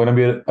I'm going to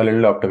be a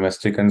little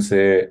optimistic and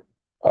say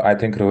I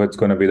think Rohit's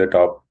going to be the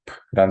top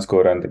run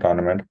scorer in the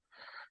tournament.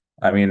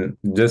 I mean,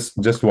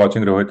 just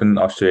watching Rohit in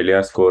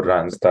Australia score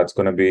runs, that's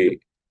going to be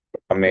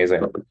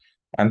amazing.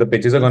 And the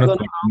He's gonna,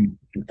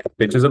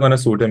 pitches are going to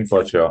suit him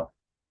for sure.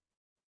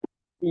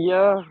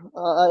 yeah.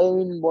 I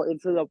mean,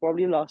 it's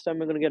probably the last time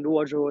we're gonna get to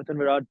watch Rohit and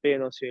Virat play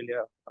in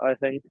Australia. I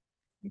think.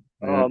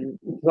 Mm.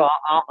 So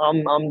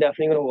I'm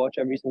definitely gonna watch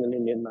every single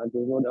Indian match.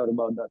 There's no doubt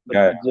about that. But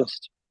Yeah,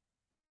 just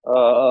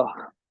uh,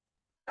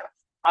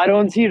 I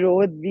don't see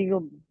Rohit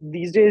being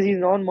these days. He's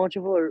not much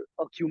of a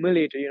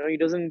accumulator. He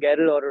doesn't get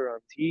a lot of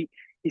runs. He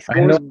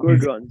I know scores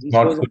good runs. He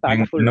not scores scoring.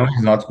 impactful He's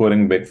runs. not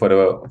scoring big for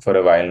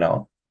a while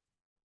now.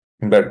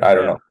 But I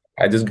don't Yeah, know.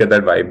 I just get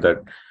that vibe that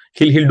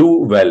he'll do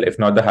well. If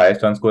not the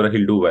highest run scorer,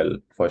 he'll do well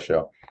for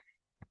sure.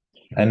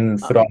 And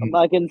from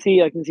I can see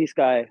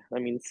Sky. I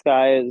mean,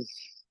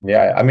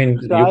 yeah, I mean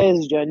you Sky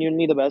is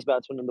genuinely the best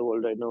batsman in the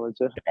world right now.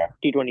 It's a yeah,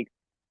 T20.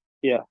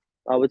 Yeah,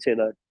 I would say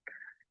that.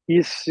 He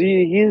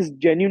is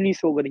genuinely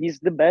so good. He's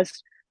the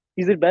best.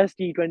 He's the best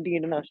T20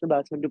 international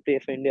batsman to play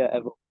for India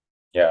ever.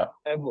 yeah,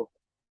 Ever.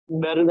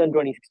 Better than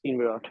 2016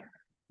 Virat.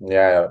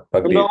 yeah, I'm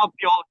agreed. talking about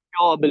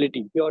pure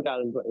ability, pure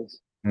talent wise.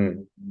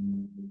 Hmm.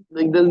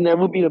 Like there's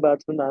never been a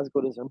batsman as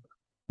good as him.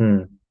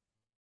 Hmm.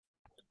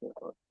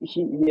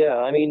 Yeah,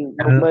 I mean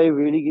And Mumbai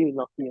really is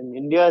lucky and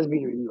India has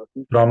been really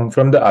lucky.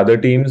 from the other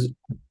teams,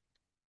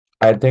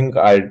 I think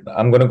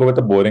I'm gonna go with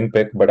a boring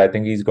pick, but I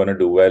think he's gonna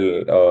do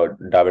well.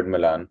 David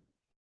Milan.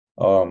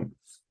 Um,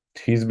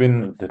 he's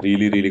been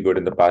really, really good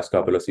in the past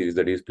couple of series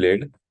that he's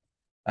played.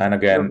 And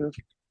again,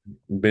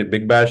 Mhm.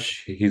 Big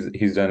Bash,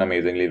 he's done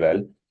amazingly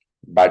well.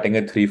 Batting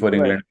at three for Right.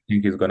 England, I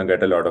think he's gonna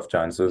get a lot of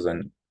chances,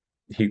 and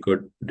he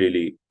could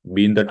really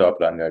be in the top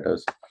run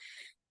getters.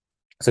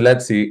 So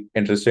let's see.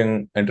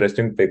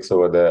 Interesting picks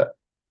over there.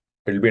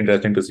 It'll be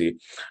interesting to see.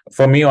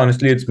 For me,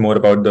 honestly, it's more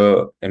about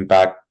the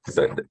impact,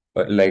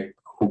 like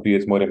who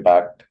creates more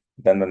impact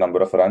than the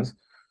number of runs.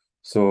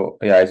 So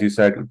yeah, as you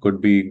said, it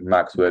could be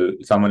Maxwell,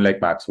 someone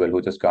like Maxwell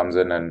who just comes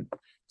in and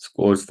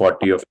scores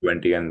 40 of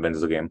 20 and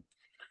wins the game.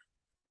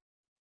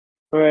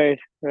 Right.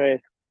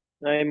 Right.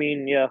 I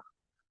mean, yeah.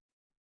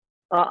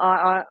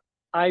 I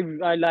I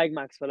I like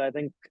Maxwell. I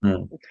think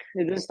Hmm.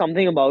 there's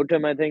something about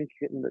him. I think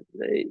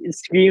it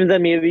screams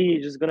that maybe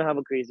he's just gonna have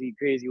a crazy,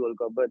 crazy World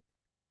Cup. But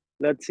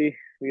let's see.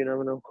 You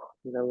never know.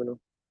 You never know.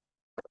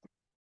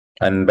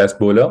 And best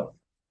bowler?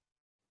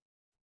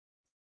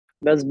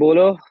 Best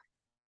bowler.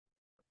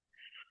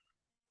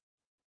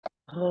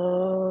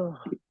 Uh,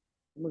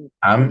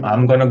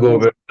 I'm gonna go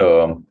with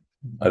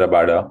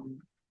Rabada.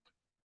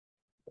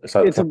 it's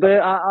a For,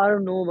 bit. I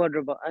don't know about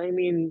Rabada. I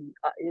mean,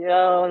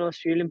 yeah, on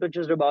Australian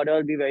pitches, Rabada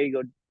will be very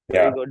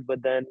yeah. good.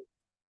 But then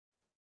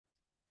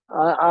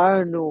I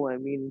don't know. I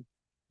mean,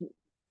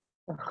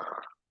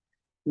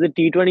 the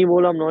T20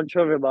 bowl, I'm not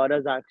sure Rabada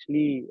is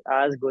actually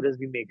as good as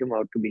we make him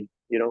out to be.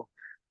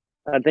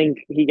 I think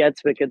he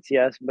gets wickets,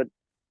 yes, but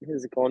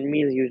his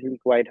economy is usually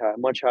quite high,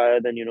 much higher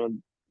than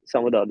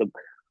some of the other.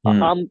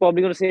 Hmm. I'm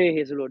probably gonna say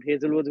Hazelwood.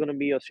 Hazelwood's gonna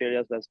be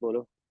Australia's best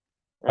bowler,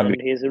 Agree.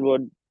 and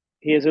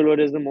Hazelwood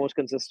is the most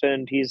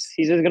consistent. He's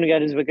just gonna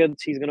get his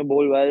wickets. He's gonna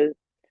bowl well,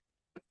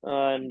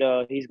 and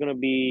he's gonna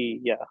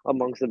be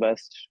amongst the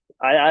best.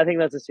 I think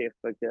that's a safe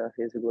pick. Yeah,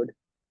 Hazelwood.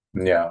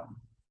 Yeah.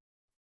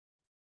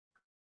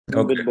 A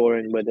Okay. bit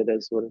boring, but it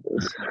is what it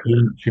is.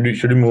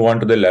 Should we move on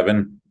to the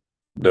 11?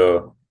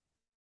 The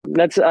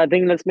Let's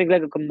make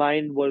like a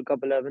combined World Cup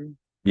 11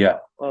 yeah.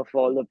 of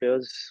all the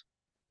players.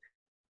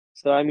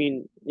 So I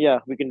mean, yeah,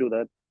 we can do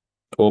that.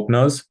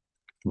 Openers,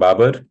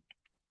 Babar.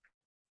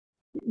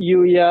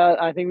 Yeah,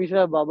 I think we should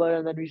have Babar,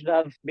 and then we should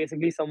have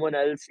basically someone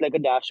else like a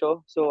dasher.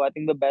 So I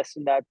think the best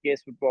in that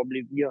case would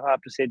probably you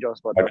have to say Joss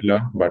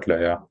Butler.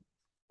 Butler, yeah.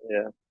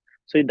 Yeah.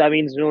 So that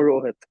means no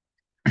Rohit,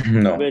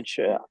 No. which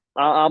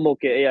I'm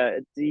okay. Yeah,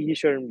 he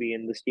shouldn't be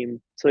in this team.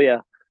 So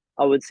yeah,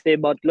 I would say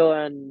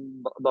Butler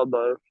and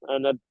Babar,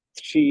 and at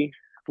three,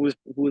 who's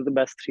the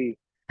best three?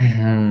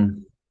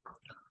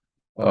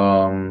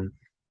 Um,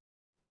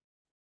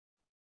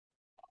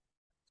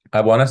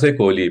 I wanna say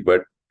Kohli,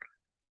 but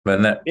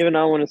when Even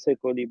I want to say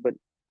Kohli, but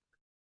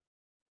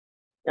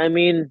I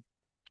mean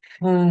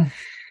Hmm,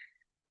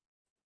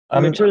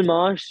 I'm Mitchell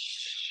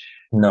Marsh.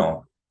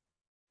 no.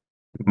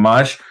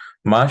 Marsh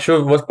Marsh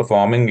was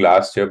performing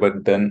last year,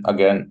 but then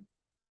again,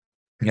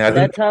 he hasn't.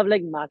 Let's have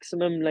like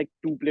maximum like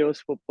two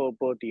players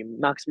per team.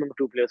 Maximum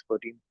two players per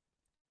team.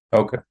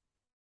 Okay.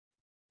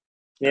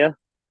 Yeah.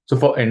 So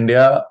for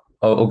India,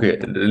 oh, okay,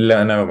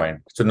 never mind.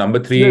 So number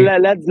No, three,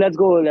 let's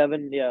go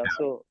 11. Yeah.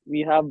 So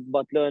we have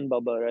Butler and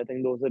Babar. I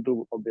think those are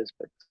two obvious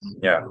picks.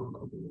 yeah,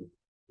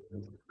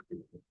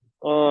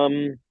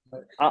 Um,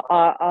 I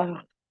I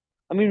I,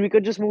 I mean we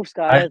could just move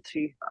Sky I at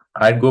three.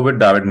 I'd go with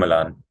David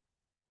Malan.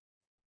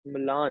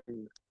 Milan.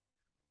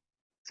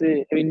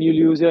 See, I mean you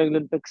lose your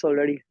England picks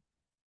already.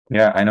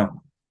 Yeah, I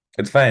know.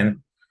 It's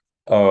fine.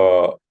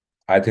 Uh,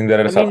 I think there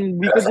are I some. mean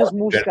we There are could some just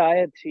move Sky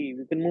at three.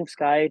 We can move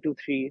Sky to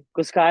three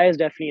because Sky is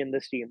definitely in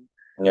this team.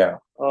 yeah.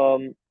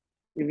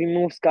 If we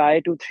move Sky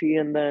to three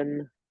and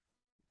then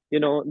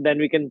then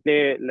we can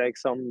play like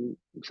some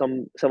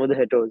of the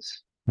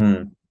hitters.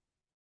 Hmm.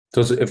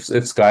 So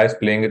if Sky is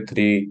playing at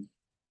three,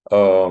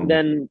 um,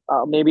 Then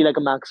maybe like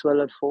a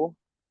Maxwell at four.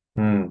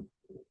 hmm,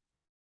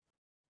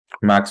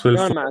 Maxwell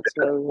Not four,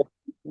 Maxwell.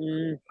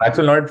 Mm,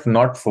 Maxwell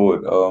not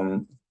four.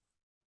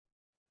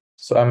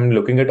 So I'm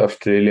looking at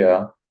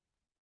Australia.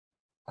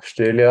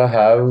 Australia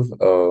have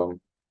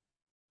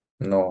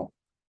no,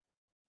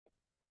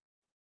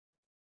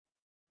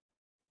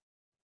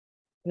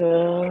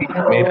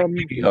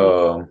 maybe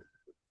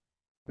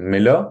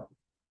Miller.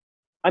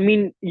 I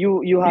mean,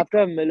 you have to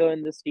have Miller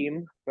in this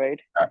team, right?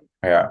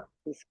 Yeah,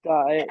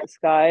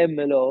 Sky,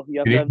 Miller. You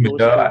have you to need have those two.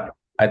 Miller.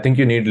 I think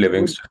you need Would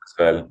Livingston as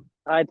well.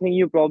 I think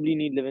you probably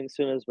need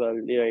Livingston as well,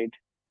 right?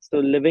 So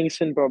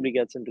Livingston probably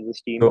gets into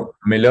this team. So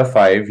Miller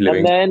five, And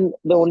Livingston. then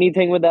the only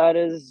thing with that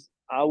is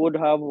I would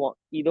have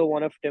either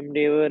one of Tim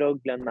David or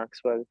Glenn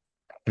Maxwell.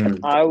 Hmm.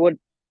 I would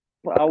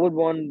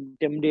want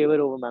Tim David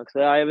over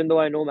Maxwell. Even though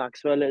I know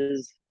Maxwell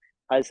is,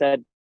 I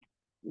said,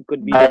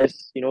 could be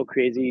just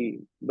crazy,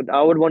 but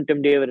I would want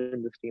Tim David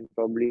in this team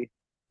probably.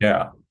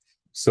 Yeah.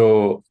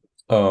 So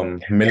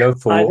Miller I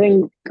four,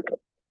 think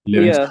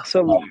Livingston yeah.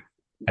 So five,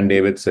 and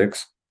David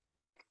six.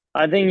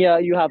 I think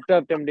you have to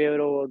have Tim David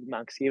over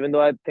Maxi. Even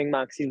though I think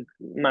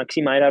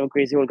Maxi might have a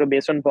crazy World Cup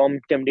based on form,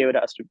 Tim David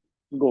has to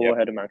go Yeah.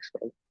 ahead of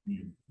Maxwell.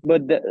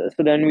 But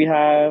so then we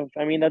have.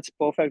 I mean, that's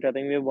perfect. I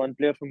think we have one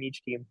player from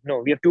each team. No,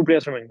 we have two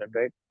players from England,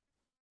 right?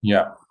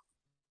 Yeah.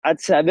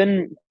 At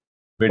seven,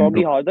 Wait,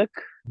 probably Hardik,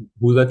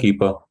 who's the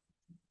keeper?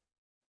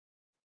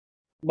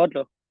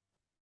 Butler.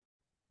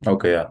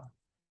 Okay, yeah.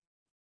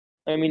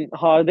 I mean,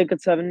 Hardik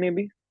at seven,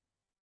 maybe.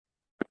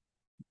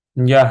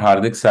 Yeah,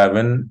 Hardik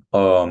seven,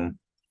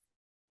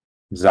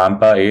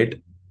 Zampa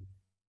eight.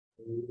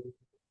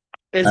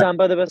 Is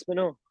Zampa the best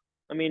spinner?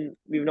 I mean,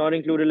 we've not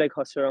included like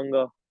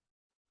Hasaranga,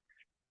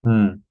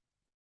 Hmm.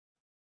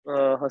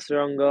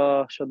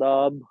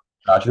 Shadab.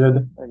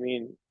 Rashid. I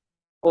mean,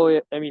 oh, yeah,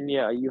 I mean,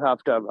 yeah, you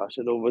have to have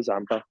Rashid over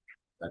Zampa.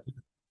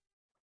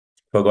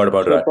 Forgot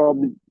about So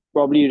Rashid.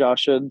 probably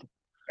Rashid,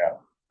 Yeah.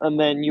 and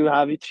then you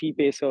have your three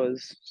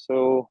pacers.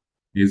 So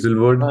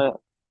Hazelwood.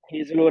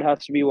 Hazelwood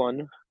has to be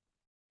one.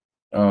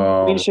 I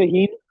mean, Um,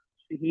 Shaheen,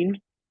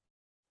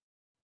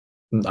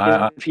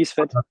 I if he's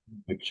fit.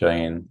 pick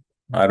Shaheen.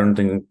 I don't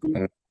think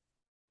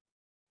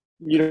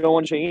You don't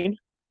want Shaheen?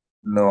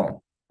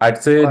 no. I'd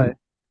say Why?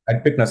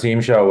 I'd pick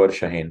Naseem Shah over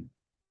Shaheen.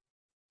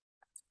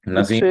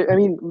 It's Naseem, I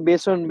mean,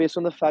 based on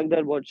the fact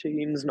that what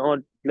Shaheen's not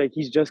like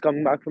he's just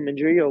coming back from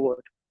injury or what?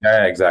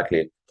 yeah,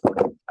 exactly.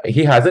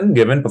 He hasn't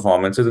given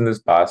performances in this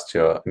past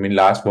year. I mean,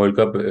 last World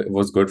Cup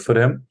was good for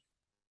him,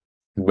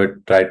 but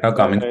right now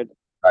coming Right.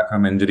 back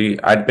from injury,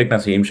 I'd pick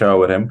Naseem Shah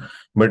over him.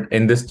 But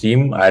in this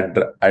team, I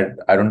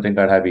don't think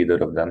I'd have either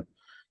of them.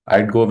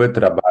 I'd go with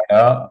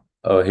Rabada,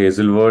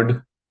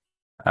 Hazelwood,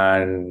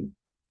 and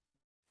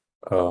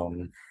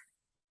um,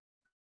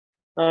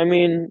 I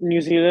mean, New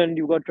Zealand,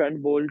 you got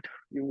Trent Bolt,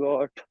 you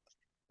got.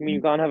 I mean,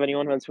 you can't have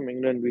anyone else from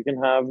England. We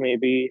can have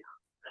maybe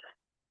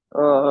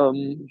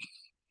um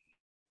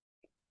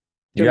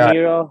yeah,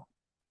 Jamira,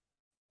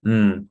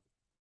 mm,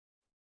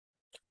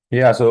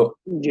 yeah. So,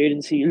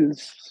 Jaden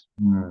Seals.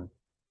 mm,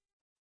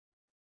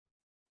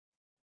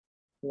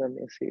 Let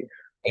me see.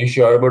 are you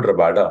sure about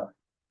Rabada?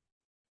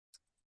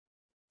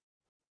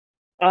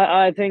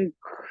 I think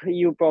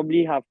you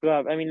probably have to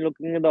have. I mean,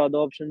 looking at the other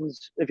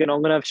options, if you're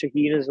not gonna have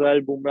Shaheen as well,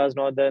 Bumrah's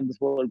not there in this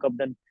World Cup,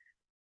 then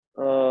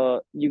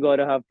you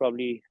gotta have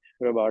probably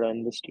Rabada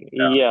in this team.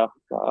 Yeah,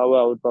 I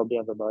would probably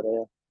have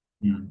Rabada.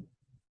 Yeah. Mm.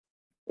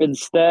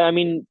 It's there. I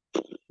mean,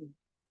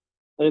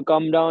 it'll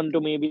come down to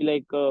maybe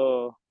like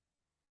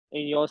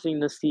and you're seeing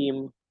the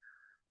team.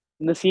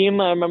 The team,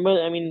 I remember.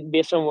 I mean,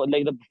 based on what,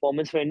 like the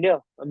performance for India,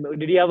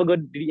 did he have a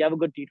good? Did he have a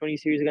good T20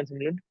 series against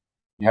England?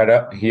 He had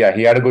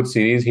a good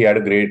series. He had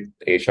a great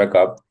Asia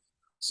Cup.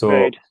 So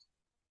Right.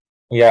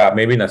 yeah,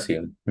 maybe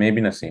Naseem.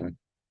 Maybe Naseem.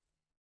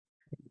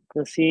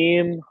 The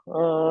team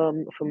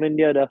from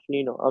India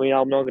definitely no. I mean,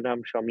 I'm not gonna have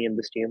Shami in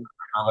this team.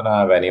 I'm not gonna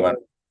have anyone.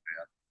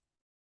 Uh,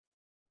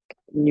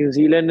 New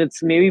Zealand,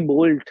 it's maybe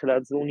Bolt.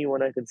 That's the only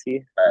one I can see.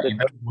 That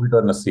Either Bolt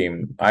or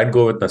Naseem. I'd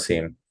go with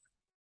Naseem.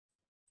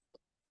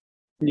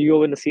 you go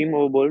with Naseem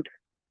over Bolt.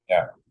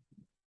 Yeah.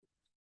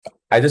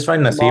 I just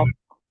find Naseem. Mark,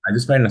 I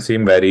just find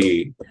Naseem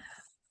very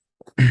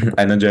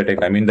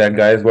energetic. I mean, that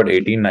guy is what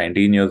 18,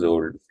 19 years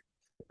old,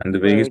 and the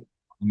way he's right?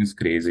 playing is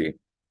crazy.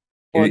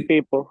 On It-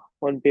 paper,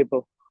 on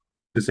paper,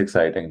 It's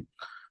exciting.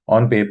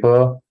 On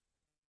paper,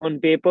 on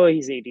paper,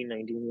 he's 18,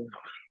 19.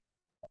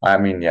 I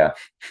mean, yeah.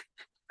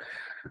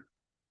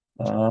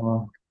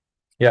 Uh,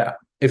 yeah.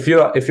 If you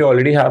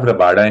already have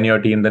Rabada in your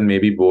team, then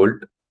maybe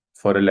Bolt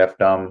for a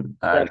left arm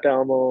and Left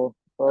arm or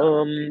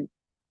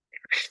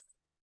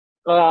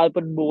I'll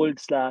put Bolt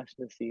slash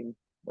Naseem.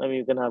 I mean,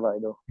 you can have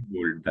either.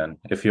 Bolt then.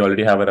 If you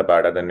already have a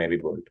Rabada, then maybe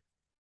Bolt.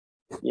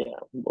 Yeah,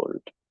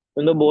 Bolt.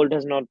 Even though Bolt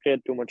has not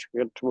played too much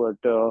cricket,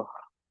 but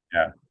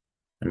Yeah.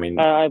 I mean,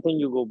 I think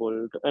you go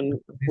Bolt. And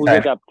he's who's your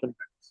signing, captain?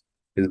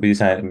 he's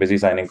busy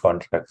signing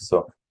contracts.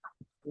 So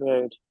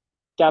Right.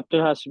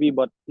 Captain has to be,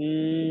 but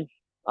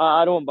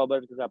I don't want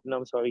Babar to captain.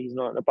 I'm sorry, he's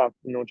not. Apart,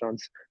 no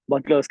chance.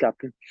 Butler's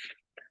captain.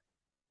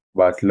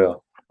 Butler.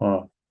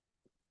 Huh.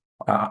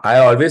 I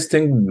always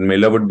think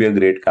Miller would be a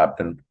great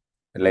captain.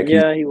 Like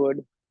he's Yeah, he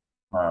would.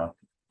 uh,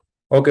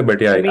 okay, but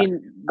yeah, I yeah,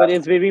 mean, but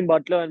it's between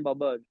Butler and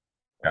Babar.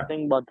 I yeah.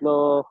 think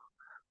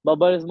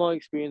Babar is more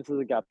experienced as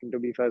a captain, to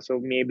be fair. So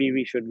maybe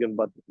we should give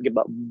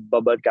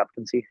Babar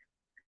captaincy.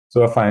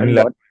 So a final And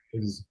level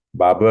what? is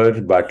Babar,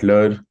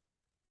 Butler,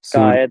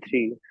 Surya, Kaya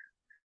three.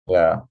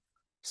 yeah,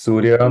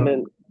 Surya,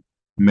 Mil-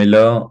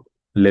 Miller,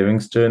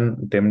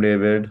 Livingston, Tim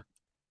David,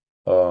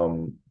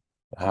 um,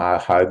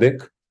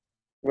 Hardik,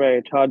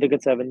 Right. Hardik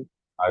at seven.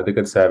 Hardik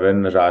at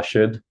seven,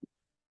 Rashid,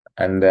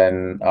 and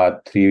then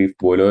three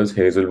bowlers: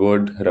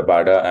 Hazelwood,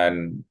 Rabada,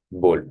 and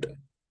Bolt.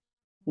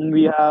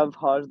 We have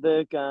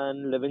Hardik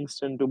and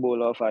Livingston to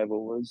bowl our 5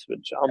 overs,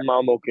 which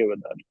I'm okay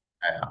with that.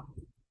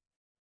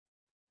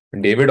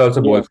 Yeah. David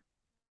also Yeah. bowls.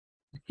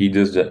 He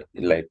just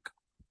like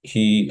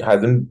he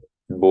hasn't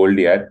bowled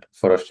yet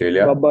for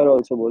Australia. Babar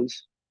also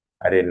bowls.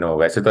 I didn't know.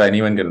 वैसे तो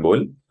anyone can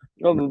bowl.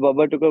 No,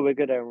 Babar took a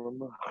wicket, I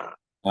remember.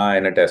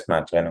 In a test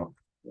match, I know.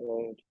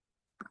 Right.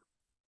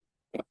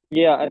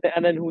 Yeah,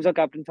 and then who's our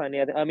captain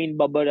finally? I mean,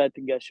 Babar, I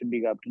think, should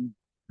be captain.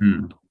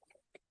 Hmm.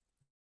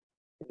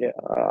 Yeah,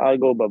 I'll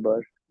go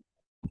Babar.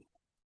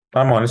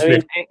 I'm I honestly,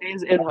 mean,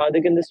 is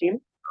Hardik in this team?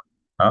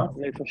 huh?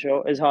 Like, for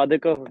sure. Is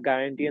Hardik a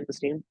guarantee in this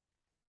team?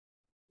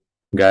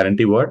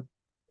 Guarantee what?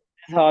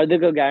 Is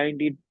Hardik a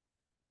guaranteed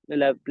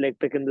like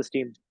pick in this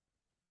team?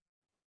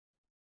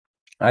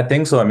 I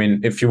think so. I mean,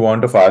 if you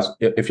want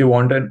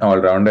an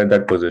all-rounder at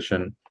that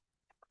position,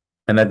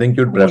 and I think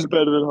Who's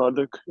better than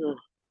Hardik? Yeah.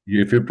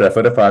 if you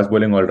prefer a fast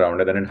bowling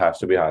all-rounder, then it has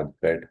to be Hardik,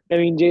 right? I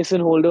mean,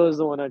 Jason Holder is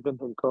the one I can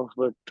think of,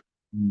 but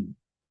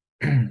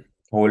you're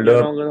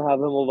Holder, not going to have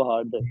him over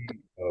Hardik.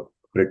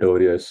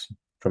 Pretorius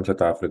from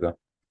South Africa.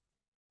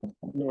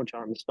 No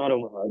chance. Not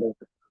over Hardik.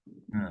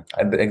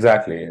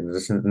 Exactly.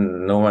 There's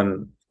no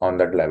one on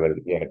that level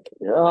yet.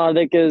 Yeah,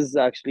 Hardik is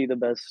actually the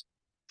best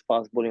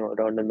fast bowling all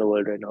round in the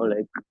world right now.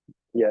 Like,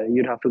 yeah,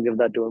 you'd have to give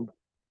that to him.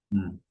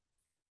 Hmm.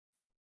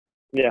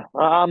 Yeah,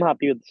 I'm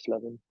happy with this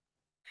 11.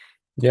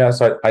 Yeah,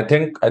 so I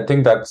think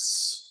that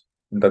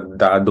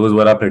those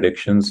were our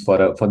predictions for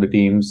the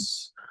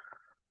teams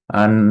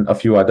and a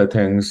few other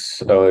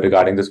things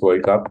regarding this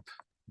World Cup.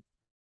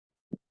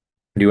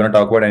 Do you want to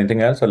talk about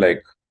anything else or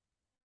like?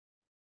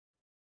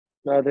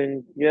 I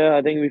think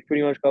we've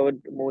pretty much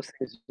covered most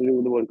things to do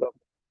with the World Cup.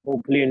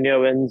 Hopefully, India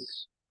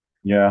wins.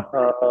 Yeah,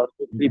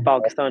 Hopefully,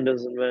 Pakistan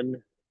doesn't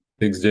win.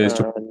 6 days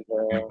to And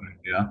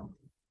yeah.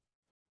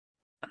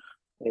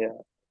 yeah,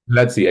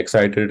 Let's see.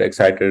 Excited. It's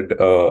going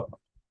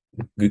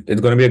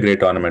to be a great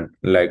tournament.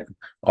 Like,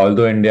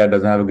 although India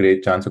doesn't have a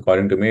great chance,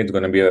 according to me, it's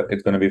going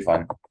to be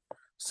fun.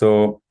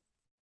 So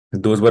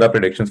those were our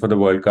predictions for the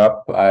World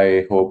Cup.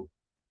 I hope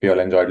you all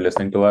enjoyed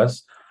listening to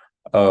us.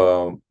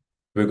 Um,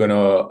 we're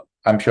gonna,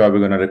 I'm sure we're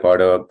gonna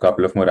record a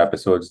couple of more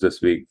episodes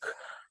this week,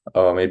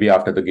 maybe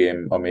after the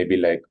game, or maybe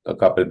like a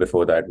couple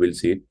before that. We'll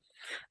see.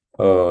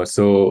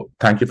 So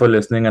thank you for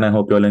listening, and I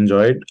hope you all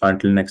enjoyed.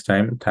 Until next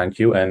time, thank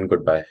you and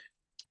goodbye.